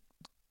weren't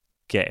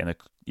getting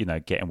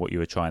what you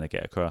were trying to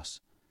get across?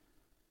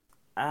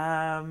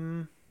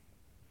 I'm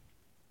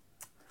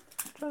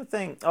trying to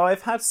think. Oh,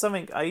 I've had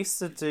something. I used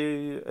to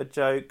do a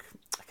joke.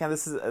 Again,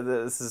 this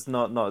is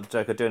not a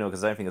joke I do anymore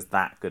because I don't think it's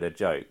that good a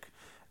joke.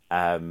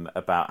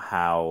 About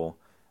how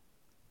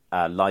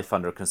life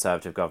under a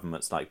Conservative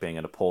government's like being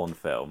in a porn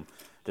film,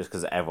 just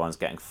because everyone's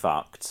getting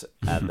fucked,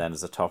 and then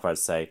as a top I'd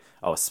say,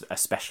 "Oh,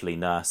 especially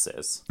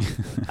nurses,"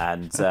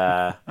 and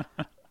I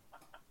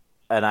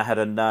had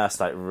a nurse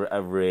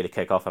really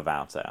kick off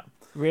about it.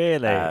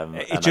 Really?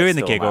 During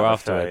the gig or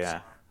afterwards?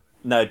 Yeah.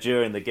 No,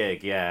 during the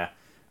gig, yeah.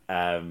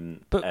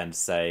 And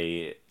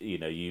say,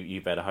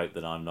 you better hope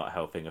that I'm not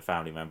helping a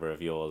family member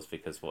of yours,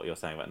 because what you're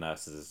saying about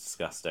nurses is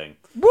disgusting.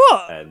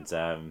 What? And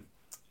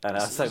I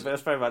was like, but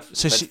it's very much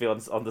meant to be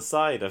on the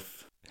side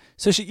of.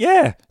 So she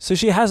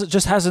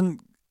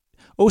hasn't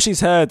all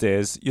she's heard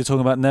is you're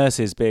talking about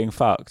nurses being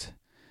fucked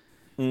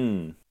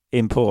in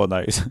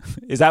pornos.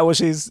 Is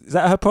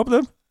that her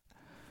problem?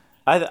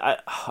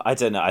 I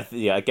don't know.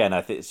 Again,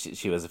 I think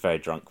she was a very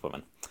drunk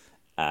woman.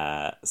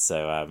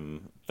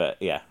 But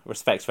yeah,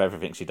 respect for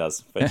everything she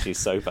does when she's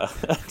sober.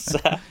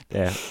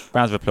 Yeah,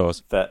 rounds of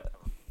applause. But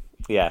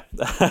yeah,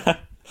 I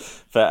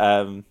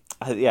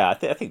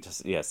think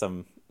just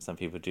some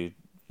people do.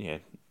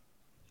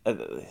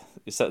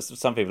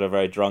 Some people are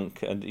very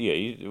drunk, and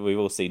we've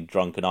all seen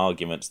drunken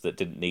arguments that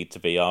didn't need to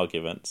be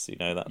arguments.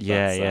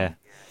 That's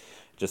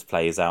just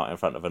plays out in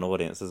front of an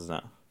audience, isn't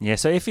it? Yeah.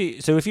 So if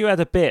you had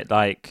a bit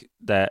like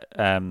that,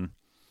 that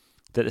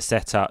the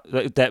setup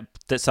that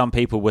some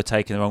people were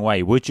taking the wrong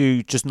way, would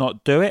you just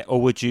not do it,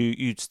 or would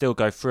you'd still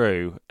go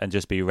through and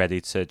just be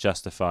ready to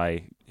justify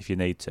if you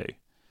need to?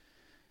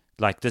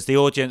 Like, does the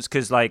audience?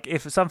 Because like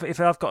if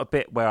I've got a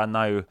bit where I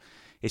know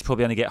it's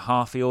probably only get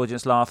half the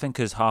audience laughing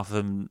because half of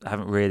them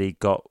haven't really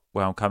got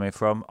where I'm coming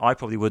from, I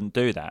probably wouldn't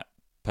do that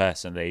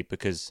personally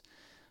because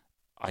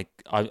I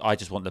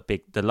just want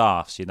the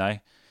laughs,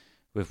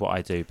 with what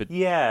I do. But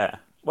yeah,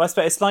 well, I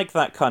suppose it's like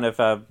that kind of.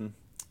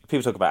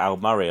 People talk about Al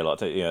Murray a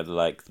lot,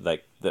 like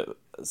that.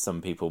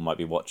 Some people might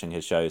be watching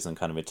his shows and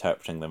kind of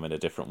interpreting them in a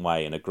different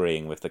way and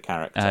agreeing with the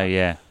character. Oh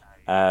yeah.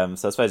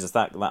 So I suppose it's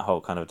that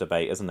whole kind of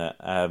debate, isn't it?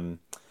 The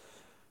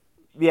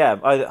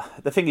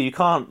thing is, you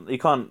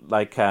can't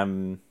like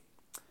what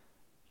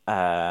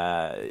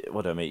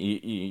do I mean?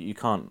 You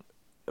can't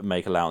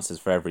make allowances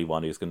for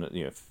everyone who's going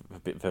to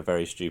for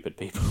very stupid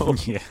people.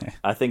 Yeah.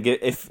 I think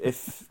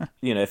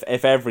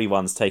if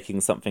everyone's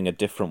taking something a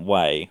different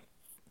way,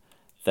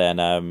 then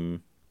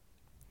then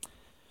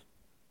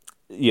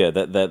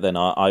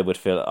I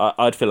would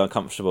I'd feel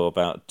uncomfortable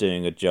about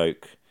doing a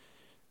joke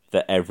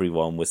that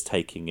everyone was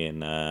taking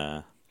in.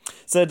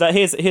 So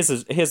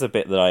here's a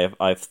bit that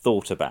I've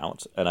thought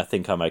about, and I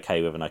think I'm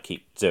okay with, and I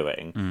keep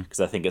doing because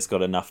I think it's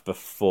got enough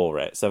before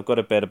it. So I've got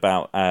a bit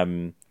about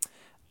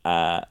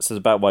So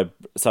I've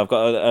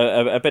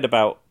got a bit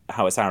about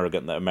how it's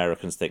arrogant that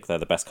Americans think they're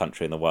the best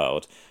country in the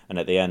world, and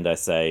at the end I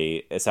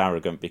say it's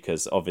arrogant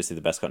because obviously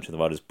the best country in the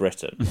world is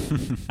Britain,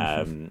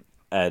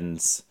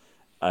 and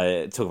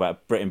I talk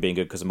about Britain being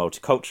good because of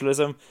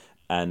multiculturalism,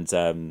 and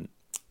so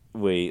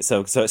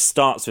it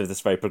starts with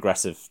this very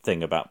progressive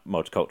thing about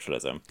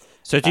multiculturalism.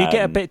 So do you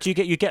get a bit? Do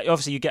you get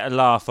obviously you get a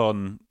laugh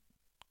on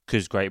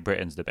because Great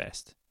Britain's the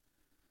best?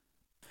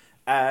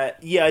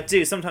 Yeah, I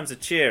do. Sometimes a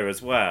cheer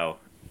as well.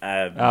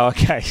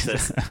 Okay.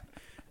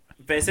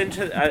 But it's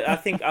interesting. I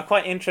think I'm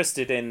quite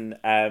interested in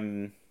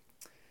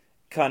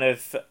kind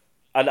of.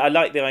 I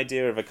like the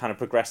idea of a kind of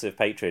progressive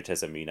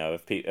patriotism.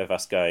 Of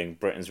us going,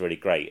 Britain's really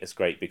great. It's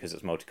great because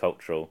it's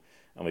multicultural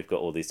and we've got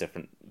all these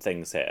different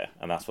things here,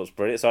 and that's what's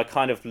brilliant. So I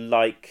kind of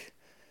like.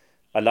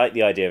 I like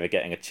the idea of it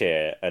getting a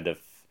cheer and of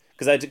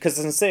because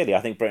sincerely, I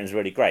think Britain's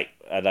really great.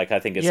 I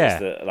think it's just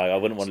that I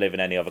wouldn't want to live in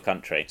any other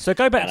country. So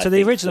go back to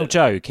the original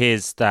joke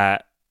is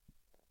that.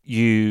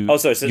 You're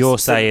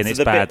saying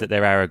it's bad that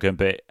they're arrogant,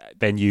 but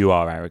then you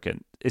are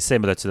arrogant. It's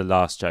similar to the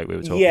last joke we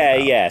were talking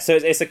about. Yeah. So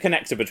it's a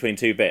connector between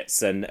two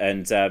bits,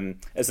 and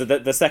so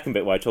the second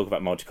bit where I talk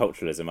about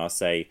multiculturalism, I'll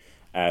say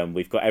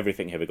we've got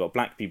everything here. We've got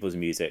black people's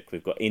music,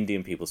 we've got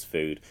Indian people's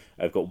food,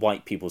 we've got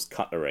white people's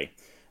cutlery,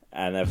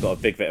 and I've got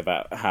a big bit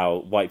about how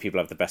white people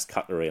have the best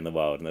cutlery in the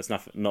world, and there's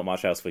not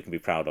much else we can be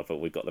proud of, but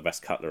we've got the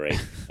best cutlery.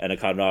 And a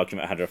kind of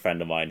argument I had with a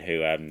friend of mine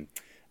who.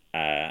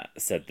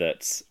 Said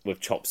that with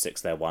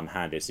chopsticks they're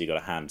one-handed, so you got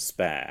a hand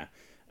spare.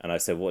 And I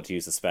said, what do you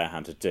use the spare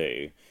hand to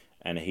do?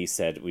 And he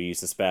said, we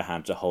use the spare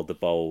hand to hold the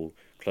bowl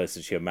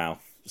closer to your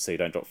mouth so you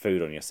don't drop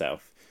food on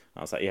yourself. And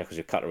I was like, yeah, because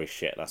your cutlery's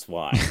shit, that's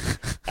why.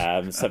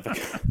 And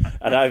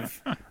I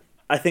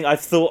think I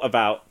have thought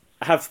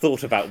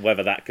about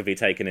whether that could be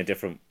taken in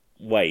different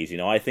ways.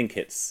 I think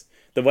it's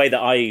the way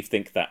that I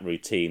think that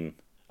routine,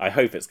 I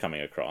hope it's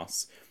coming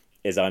across,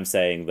 is I'm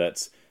saying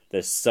that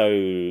there's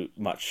so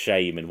much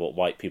shame in what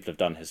white people have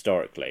done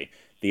historically.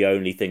 The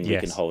only thing we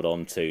can hold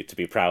on to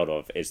be proud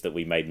of is that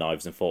we made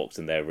knives and forks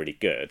and they're really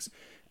good.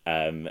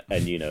 And,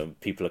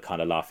 people are kind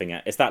of laughing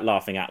at... It's that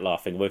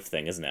laughing with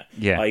thing, isn't it?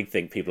 Yeah. I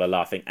think people are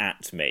laughing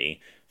at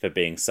me for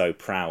being so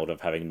proud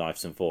of having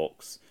knives and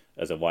forks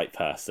as a white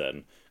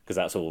person, because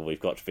that's all we've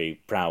got to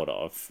be proud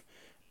of.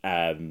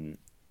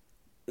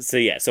 So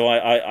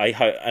I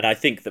hope, and I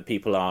think that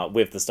people are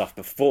with the stuff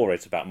before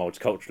it about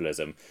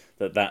multiculturalism.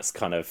 That's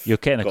kind of you're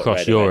getting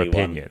across your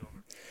opinion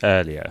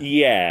earlier.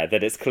 Yeah,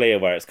 that it's clear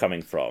where it's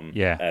coming from.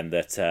 Yeah, and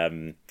that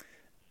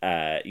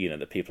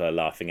that people are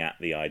laughing at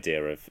the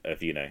idea of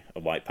a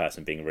white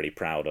person being really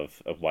proud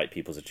of white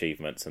people's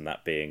achievements and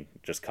that being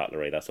just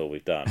cutlery. That's all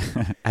we've done.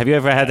 Have you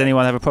ever had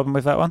anyone have a problem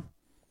with that one?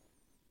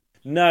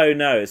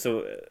 No.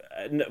 So,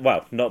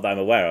 well, not that I'm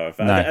aware of.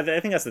 No. I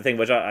think that's the thing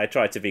which I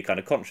try to be kind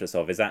of conscious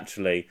of, is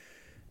actually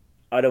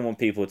I don't want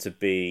people to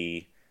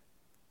be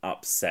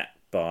upset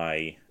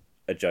by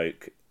a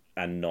joke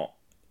and not,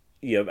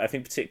 I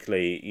think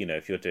particularly,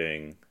 if you're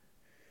doing,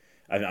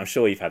 I'm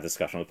sure you've had a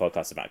discussion on the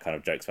podcast about kind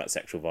of jokes about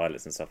sexual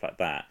violence and stuff like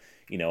that.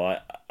 You know,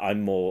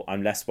 I'm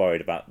less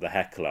worried about the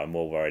heckler. I'm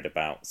more worried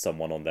about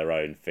someone on their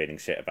own feeling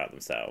shit about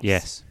themselves.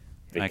 Yes.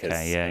 Because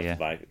okay. Yeah.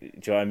 Like, do you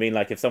know what I mean?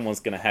 Like, if someone's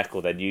going to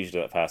heckle, then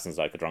usually that person's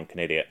like a drunken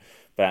idiot.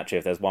 But actually,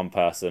 if there's one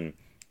person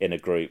in a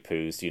group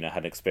who's, you know,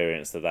 had an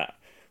experience that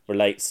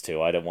relates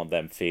to, I don't want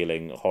them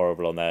feeling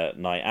horrible on their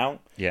night out.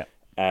 Yeah.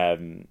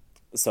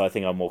 So I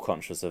think I'm more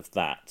conscious of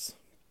that.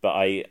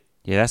 But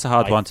that's a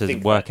hard one to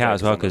work out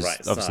as well, because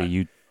right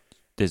obviously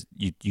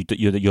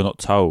you're not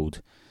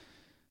told,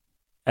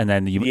 and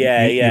then you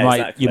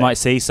might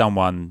see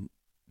someone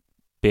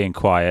being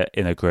quiet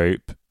in a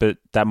group, but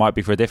that might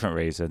be for a different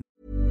reason.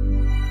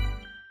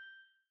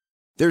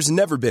 There's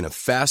never been a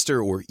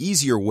faster or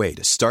easier way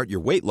to start your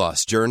weight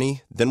loss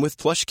journey than with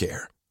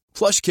PlushCare.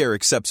 PlushCare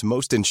accepts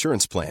most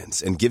insurance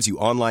plans and gives you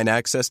online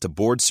access to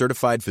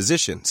board-certified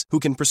physicians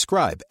who can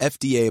prescribe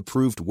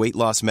FDA-approved weight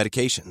loss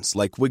medications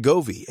like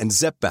Wegovy and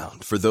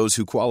Zepbound for those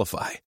who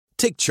qualify.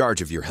 Take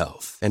charge of your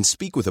health and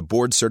speak with a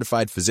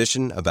board-certified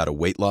physician about a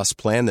weight loss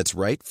plan that's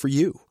right for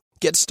you.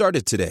 Get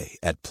started today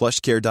at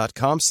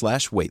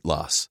plushcare.com/weight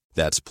loss.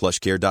 That's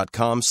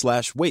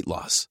plushcare.com/weight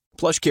loss.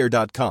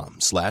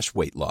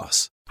 plushcare.com/weight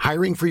loss.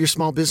 Hiring for your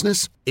small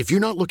business? If you're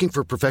not looking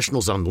for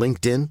professionals on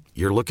LinkedIn,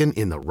 you're looking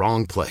in the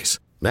wrong place.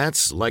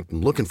 That's like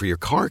looking for your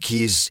car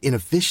keys in a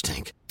fish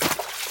tank.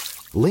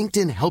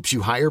 LinkedIn helps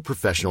you hire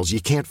professionals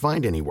you can't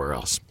find anywhere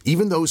else,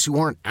 even those who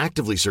aren't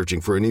actively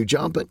searching for a new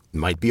job but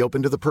might be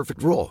open to the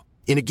perfect role.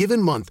 In a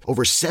given month,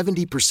 over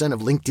 70%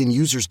 of LinkedIn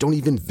users don't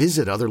even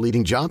visit other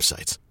leading job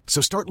sites. So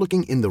start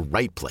looking in the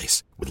right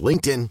place. With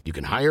LinkedIn, you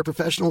can hire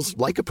professionals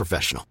like a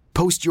professional.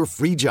 Post your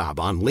free job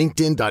on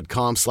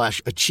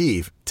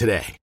linkedin.com/achieve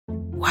today.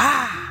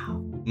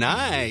 Wow.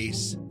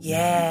 Nice.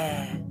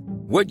 Yeah.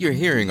 What you're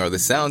hearing are the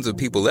sounds of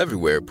people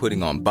everywhere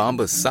putting on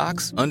Bombas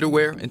socks,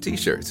 underwear, and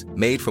T-shirts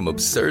made from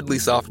absurdly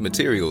soft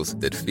materials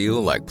that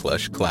feel like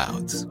plush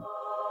clouds.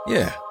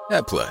 Yeah,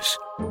 that plush.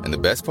 And the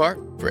best part?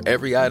 For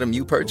every item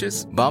you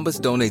purchase,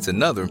 Bombas donates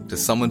another to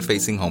someone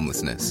facing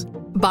homelessness.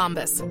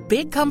 Bombas.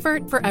 Big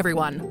comfort for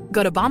everyone.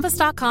 Go to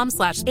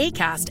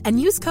bombas.com/ACAST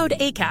and use code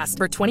ACAST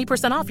for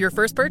 20% off your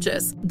first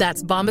purchase.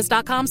 That's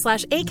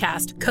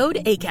bombas.com/ACAST. Code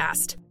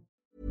ACAST.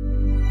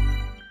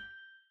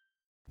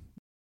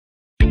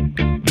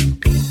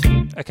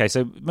 Okay,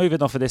 so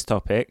moving off of this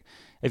topic,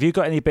 have you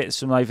got any bits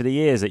from over the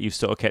years that you've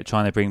sort of kept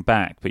trying to bring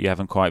back, but you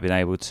haven't quite been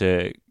able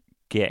to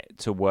get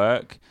to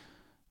work?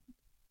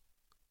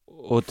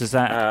 Or does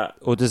that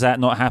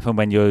not happen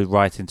when you're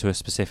writing to a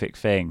specific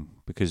thing?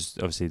 Because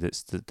obviously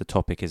that's the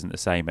topic isn't the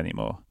same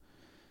anymore.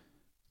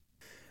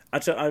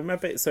 Actually, I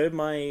remember. So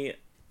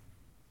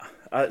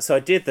so I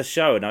did the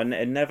show, and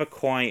it never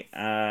quite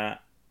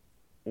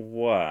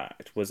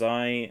worked.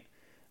 I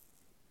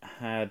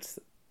had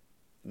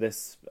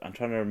this. I'm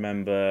trying to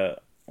remember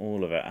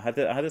all of it. I had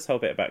this whole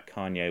bit about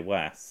Kanye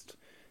West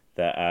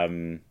that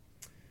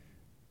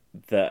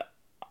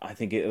I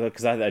think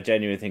because I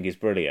genuinely think he's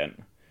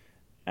brilliant.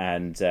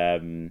 And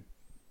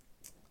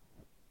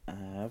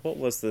what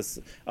was this?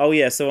 Oh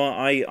yeah, so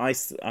I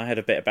had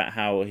a bit about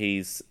how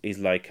he's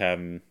like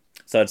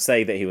so I'd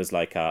say that he was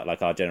like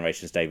our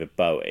generation's David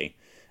Bowie,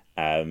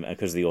 and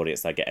because of the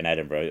audience I get in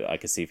Edinburgh, I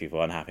could see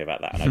people unhappy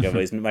about that, and I go, well,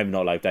 he's maybe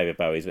not like David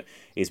Bowie,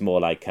 he's more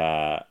like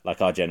our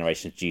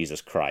generation's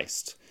Jesus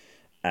Christ,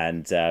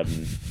 and I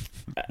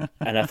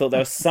thought there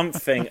was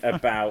something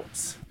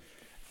about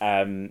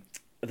the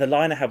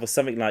line I had was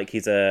something like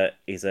he's a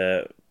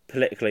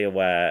politically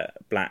aware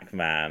black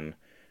man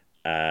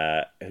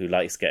who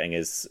likes getting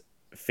his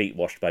feet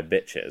washed by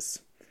bitches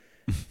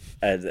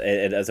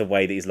as a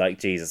way that he's like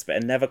Jesus, but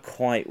it never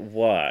quite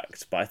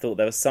worked. But I thought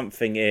there was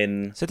something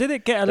in. So did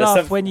it get a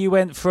laugh when you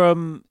went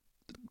from?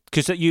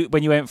 Because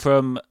when you went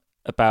from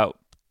about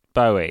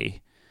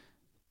Bowie.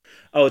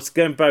 Oh, it's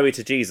going Bowie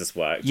to Jesus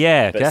worked.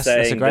 Yeah, that's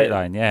a great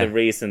line. Yeah, the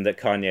reason that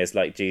Kanye is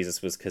like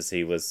Jesus was because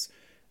he was.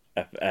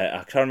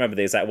 I can't remember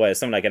the exact word.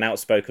 Something like an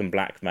outspoken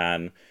black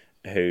man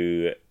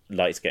who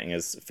likes getting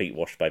his feet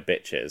washed by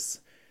bitches.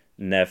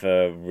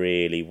 Never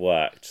really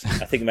worked.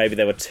 I think maybe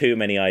there were too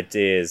many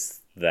ideas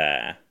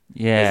there.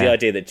 Yeah. There's the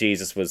idea that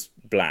Jesus was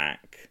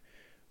black,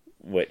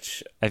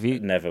 which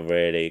never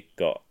really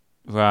got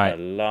a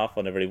laugh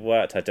or never really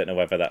worked. I don't know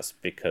whether that's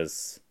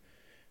because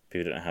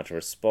people don't know how to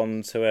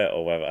respond to it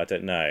or whether, I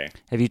don't know.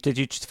 Did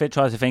you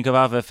try to think of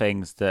other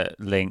things that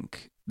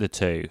link the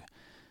two,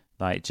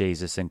 like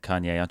Jesus and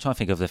Kanye? I'm trying to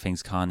think of the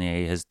things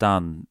Kanye has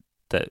done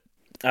that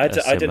I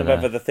don't know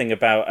whether the thing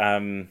about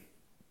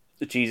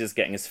Jesus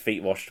getting his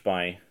feet washed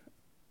by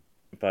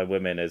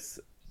women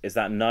is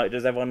that no?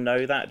 Does everyone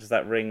know that? Does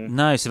that ring?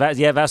 No. So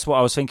that's what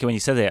I was thinking when you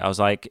said it. I was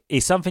like,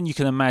 it's something you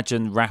can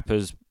imagine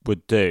rappers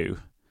would do.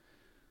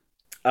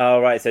 Oh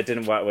right, so it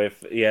didn't work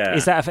with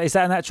Is that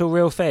an actual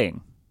real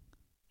thing?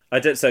 I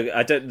don't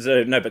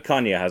know, but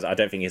Kanye has. I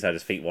don't think he's had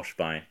his feet washed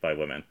by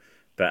women.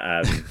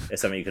 But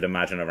it's something you could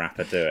imagine a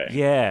rapper doing.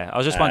 Yeah, I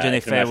was just wondering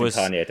if there was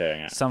Kanye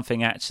doing it.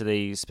 Something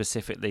actually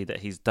specifically that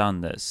he's done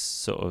that's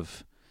sort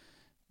of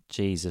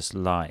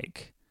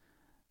Jesus-like.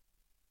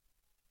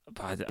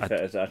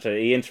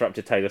 Actually, he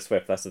interrupted Taylor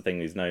Swift. That's the thing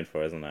he's known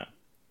for, isn't it?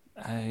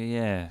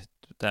 Yeah.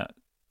 No,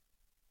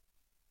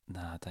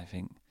 I don't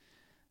think.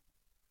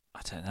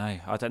 I don't know.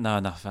 I don't know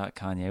enough about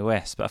Kanye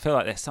West, but I feel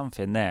like there's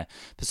something there.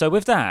 So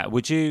with that,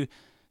 would you?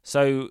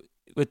 So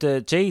with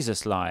the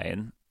Jesus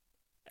line,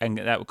 and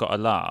that got a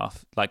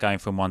laugh, like going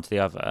from one to the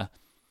other.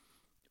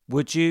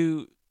 Would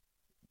you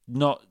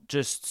not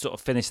just sort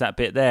of finish that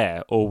bit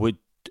there, or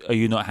are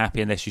you not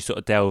happy unless you sort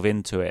of delve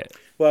into it?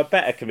 Well, a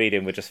better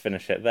comedian would just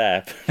finish it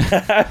there.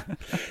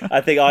 I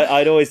think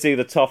I'd always do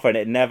the topper, and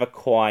it never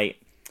quite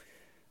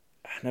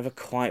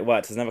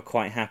worked. I was never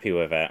quite happy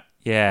with it.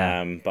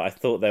 Yeah. But I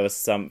thought there was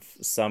some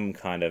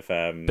kind of.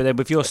 But then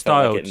with your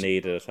style, like it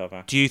needed a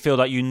topper. Do you feel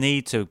like you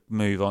need to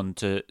move on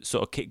to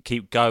sort of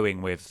keep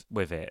going with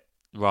it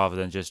rather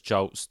than just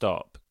jolt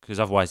stop? Because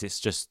otherwise, it's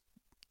just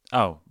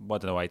I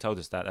don't know why he told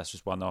us that. That's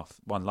just one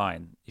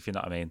line, if you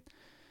know what I mean.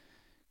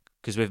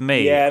 Because with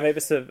me, maybe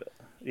it's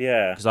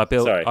because I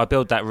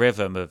build that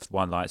rhythm of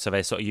one line, so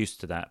they're sort of used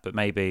to that. But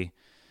maybe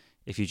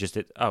if you just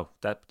did,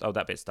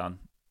 that bit's done.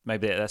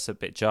 Maybe that's a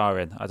bit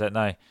jarring. I don't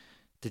know.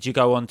 Did you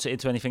go on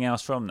into anything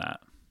else from that?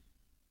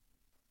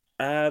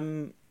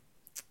 I'm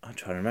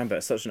trying to remember.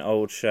 It's such an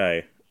old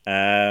show.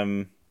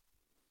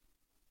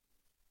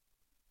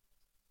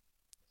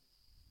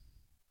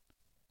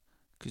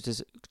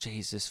 Because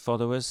Jesus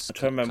followers. I'm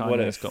trying to remember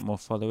Kanye's got more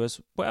followers.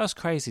 What else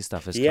crazy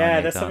stuff has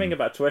Kanye there's done? something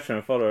about Twitter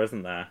and followers,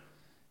 isn't there?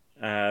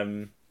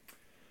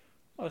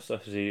 It's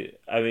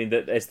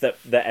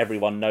that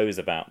everyone knows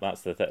about.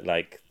 That's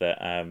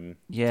the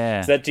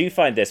yeah. So do you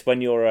find this when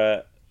you're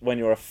a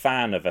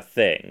fan of a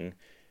thing,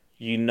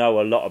 you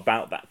know a lot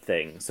about that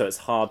thing, so it's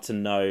hard to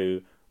know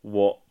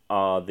what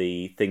are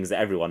the things that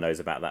everyone knows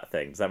about that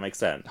thing. Does that make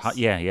sense?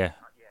 Yeah.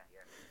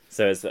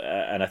 So it's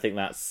and I think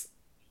that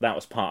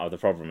was part of the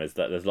problem, is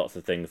that there's lots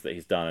of things that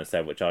he's done and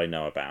said which I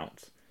know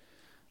about,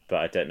 but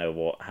I don't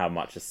know how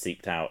much has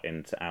seeped out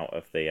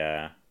of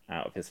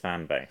his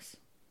fan base.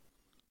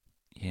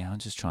 Yeah, I'm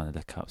just trying to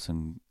look up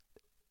some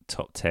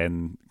top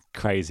 10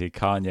 crazy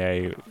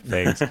Kanye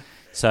things.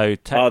 So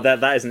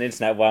that is an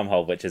internet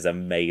wormhole which is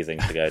amazing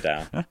to go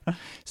down.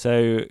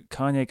 So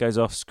Kanye goes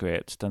off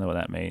script. Don't know what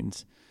that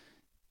means.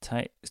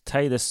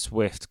 Taylor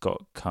Swift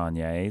got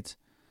Kanye'd.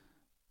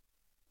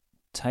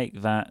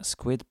 Take that,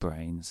 Squid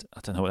Brains.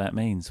 I don't know what that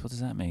means. What does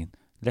that mean?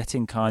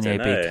 Letting Kanye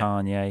be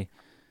Kanye.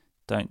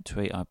 Don't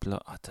tweet. I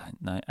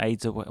don't know.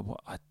 AIDS.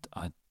 What?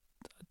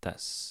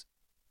 That's.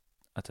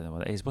 I don't know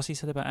what that is. What's he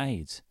said about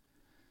AIDS?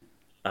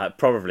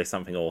 Probably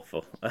something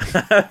awful.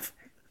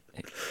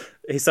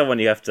 He's someone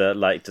you have to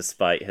like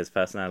despite his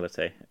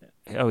personality.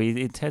 Oh,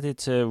 he intended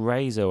to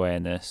raise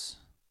awareness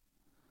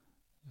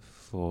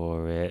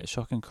for it.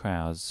 Shocking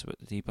crowds.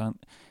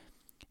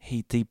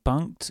 He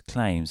debunked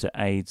claims that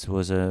AIDS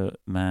was a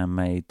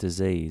man-made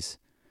disease.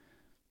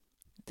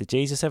 Did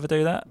Jesus ever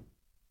do that?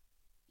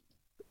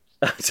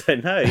 I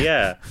don't know,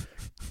 yeah.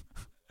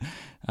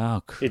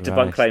 Oh, Christ. He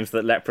debunked claims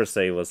that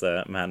leprosy was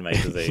a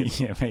man-made disease.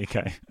 Yeah, there you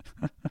go.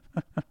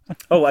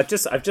 Oh, I've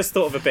just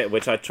thought of a bit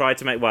which I tried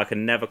to make work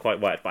and never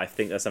quite worked, but I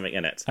think there's something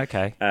in it.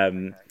 Okay.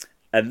 And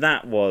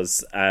that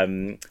was, I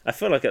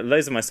feel like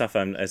loads of my stuff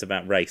is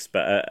about race,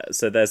 but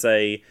so there's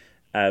the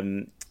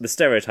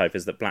stereotype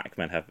is that black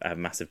men have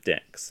massive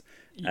dicks,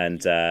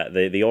 and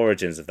the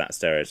origins of that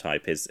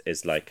stereotype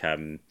is like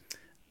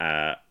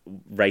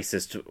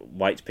racist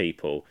white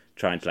people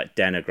trying to like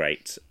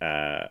denigrate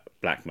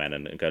black men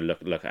and go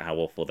look at how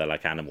awful they're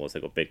like animals.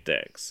 They've got big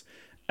dicks,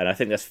 and I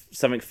think there's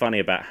something funny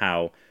about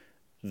how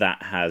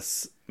that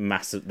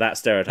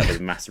stereotype has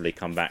massively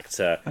come back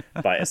to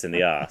bite us in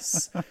the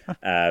arse,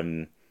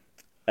 and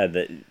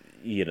that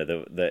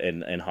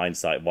in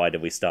hindsight, why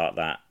did we start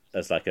that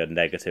as like a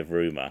negative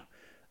rumor?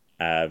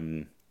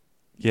 It's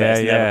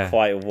never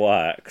quite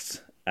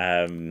worked.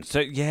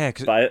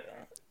 But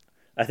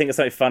I think it's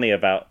something funny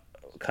about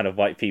kind of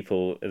white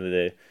people in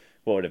the,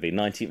 what would it be,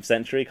 19th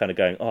century, kind of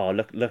going, oh,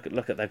 look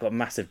at, they've got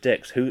massive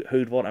dicks.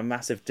 Who'd want a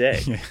massive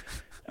dick?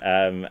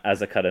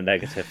 As a kind of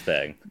negative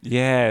thing.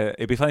 Yeah,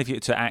 it'd be funny for you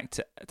to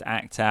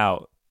act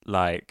out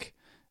like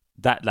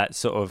that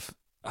sort of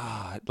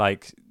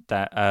like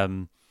that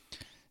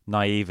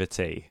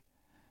naivety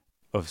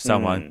of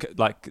someone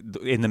like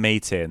in the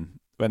meeting,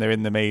 when they're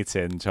in the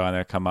meeting trying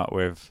to come up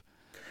with.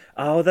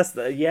 Oh,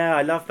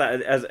 I love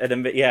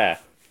that. Yeah.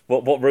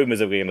 What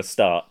rumours are we going to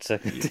start?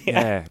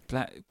 Yeah,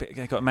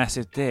 they got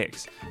massive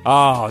dicks.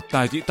 Oh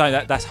no,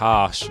 don't. That's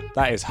harsh.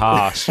 That is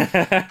harsh.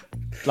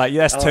 Like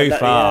that's too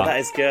far. Yeah, that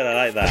is good. I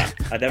like that.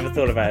 I never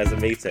thought about it as a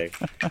meeting.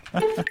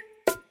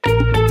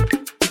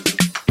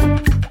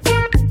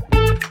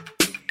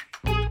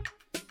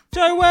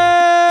 Joe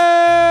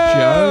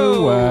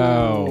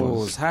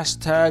Wells.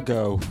 Hashtag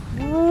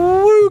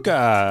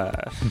Wooga.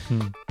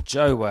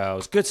 Joe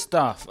Wells. Good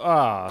stuff.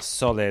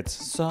 Solid.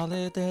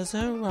 Solid as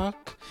a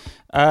rock.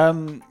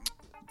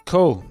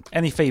 Cool.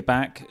 Any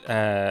feedback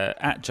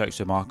at Jokes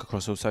with Mark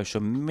across all social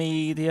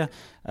media.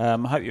 I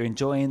hope you're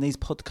enjoying these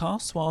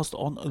podcasts whilst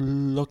on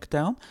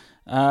lockdown.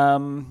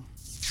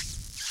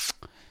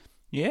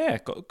 Yeah,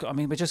 I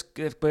mean,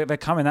 they're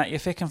coming at you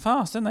thick and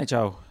fast, aren't they,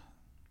 Joel?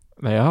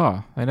 They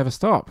are. They never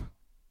stop.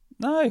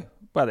 No,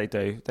 well they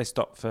do. They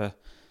stop for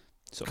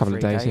A couple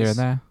of 3 days here and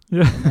there.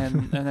 Yeah,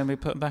 and then we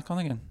put them back on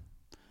again.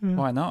 Yeah.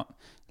 Why not?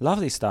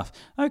 Lovely stuff.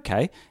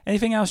 Okay.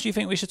 Anything else you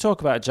think we should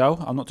talk about,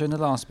 Joel? I'm not doing the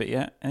last bit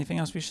yet. Anything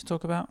else we should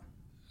talk about?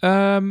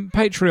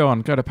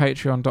 Patreon. Go to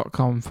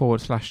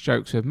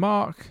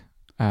patreon.com/jokeswithmark.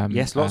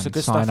 Yes, lots of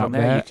good sign stuff up on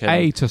there. there. You can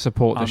A, to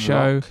support the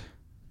show, unlock.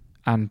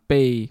 and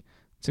B,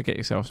 to get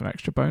yourself some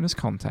extra bonus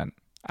content.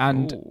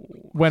 And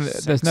when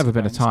there's sexy never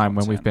been a bonus time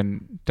when we've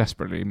content. been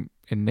desperately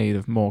in need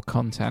of more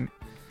content.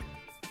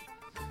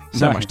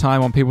 So No. much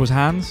time on people's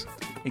hands.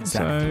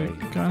 Exactly. So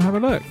go and have a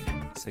look.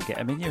 So get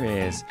them in your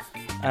ears.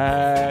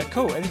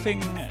 Cool. Anything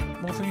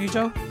more from you,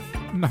 Joel?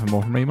 Nothing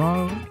more from me,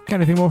 Mark.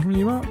 Anything more from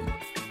you, Mark?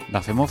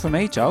 Nothing more from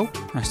me, Joel.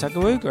 Hashtag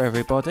Awooga,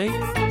 everybody.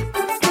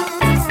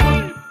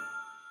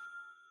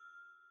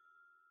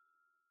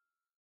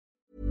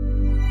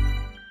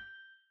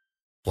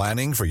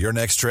 Planning for your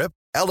next trip?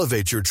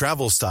 Elevate your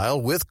travel style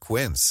with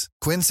Quince.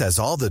 Quince has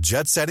all the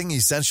jet-setting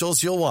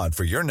essentials you'll want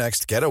for your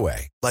next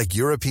getaway, like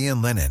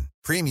European linen,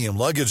 premium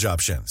luggage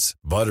options,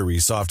 buttery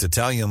soft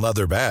Italian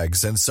leather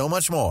bags, and so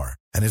much more.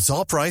 And it's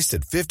all priced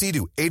at 50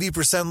 to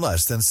 80%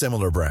 less than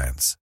similar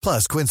brands.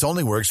 Plus, Quince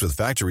only works with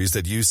factories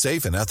that use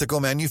safe and ethical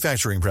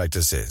manufacturing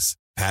practices.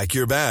 Pack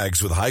your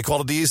bags with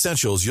high-quality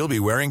essentials you'll be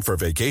wearing for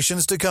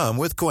vacations to come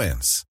with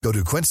Quince. Go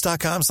to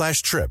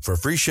quince.com/trip for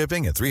free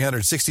shipping and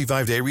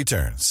 365-day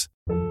returns.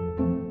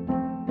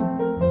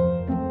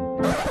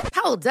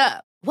 Hold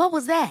up. What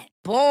was that?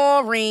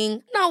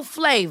 Boring. No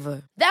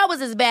flavor. That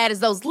was as bad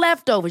as those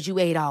leftovers you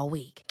ate all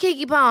week.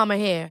 Keke Palmer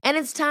here. And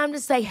it's time to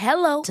say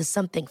hello to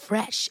something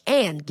fresh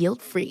and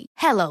guilt-free.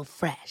 Hello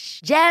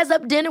Fresh. Jazz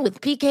up dinner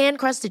with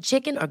pecan-crusted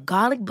chicken or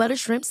garlic butter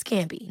shrimp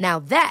scampi. Now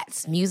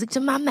that's music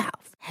to my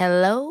mouth.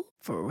 Hello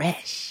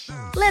Fresh.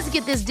 Let's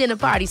get this dinner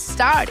party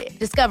started.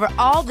 Discover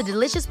all the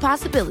delicious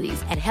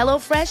possibilities at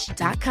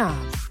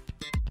hellofresh.com.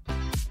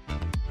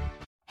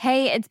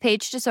 Hey, it's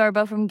Paige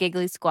DeSorbo from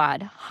Giggly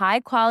Squad.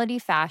 High quality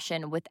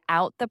fashion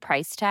without the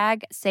price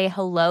tag. Say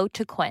hello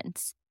to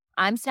Quince.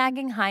 I'm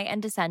snagging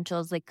high-end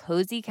essentials like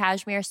cozy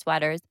cashmere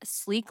sweaters,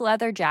 sleek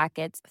leather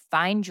jackets,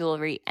 fine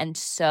jewelry, and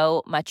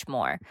so much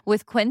more.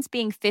 With Quince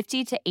being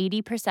 50 to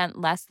 80%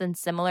 less than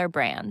similar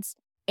brands.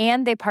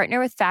 And they partner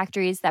with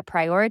factories that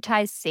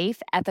prioritize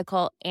safe,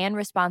 ethical, and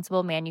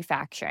responsible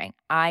manufacturing.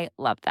 I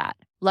love that.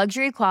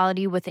 Luxury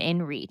quality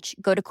within reach.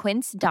 Go to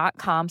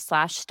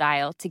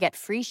quince.com/style to get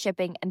free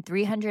shipping and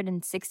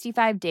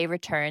 365-day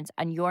returns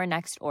on your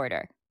next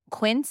order.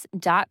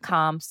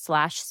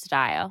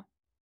 Quince.com/style.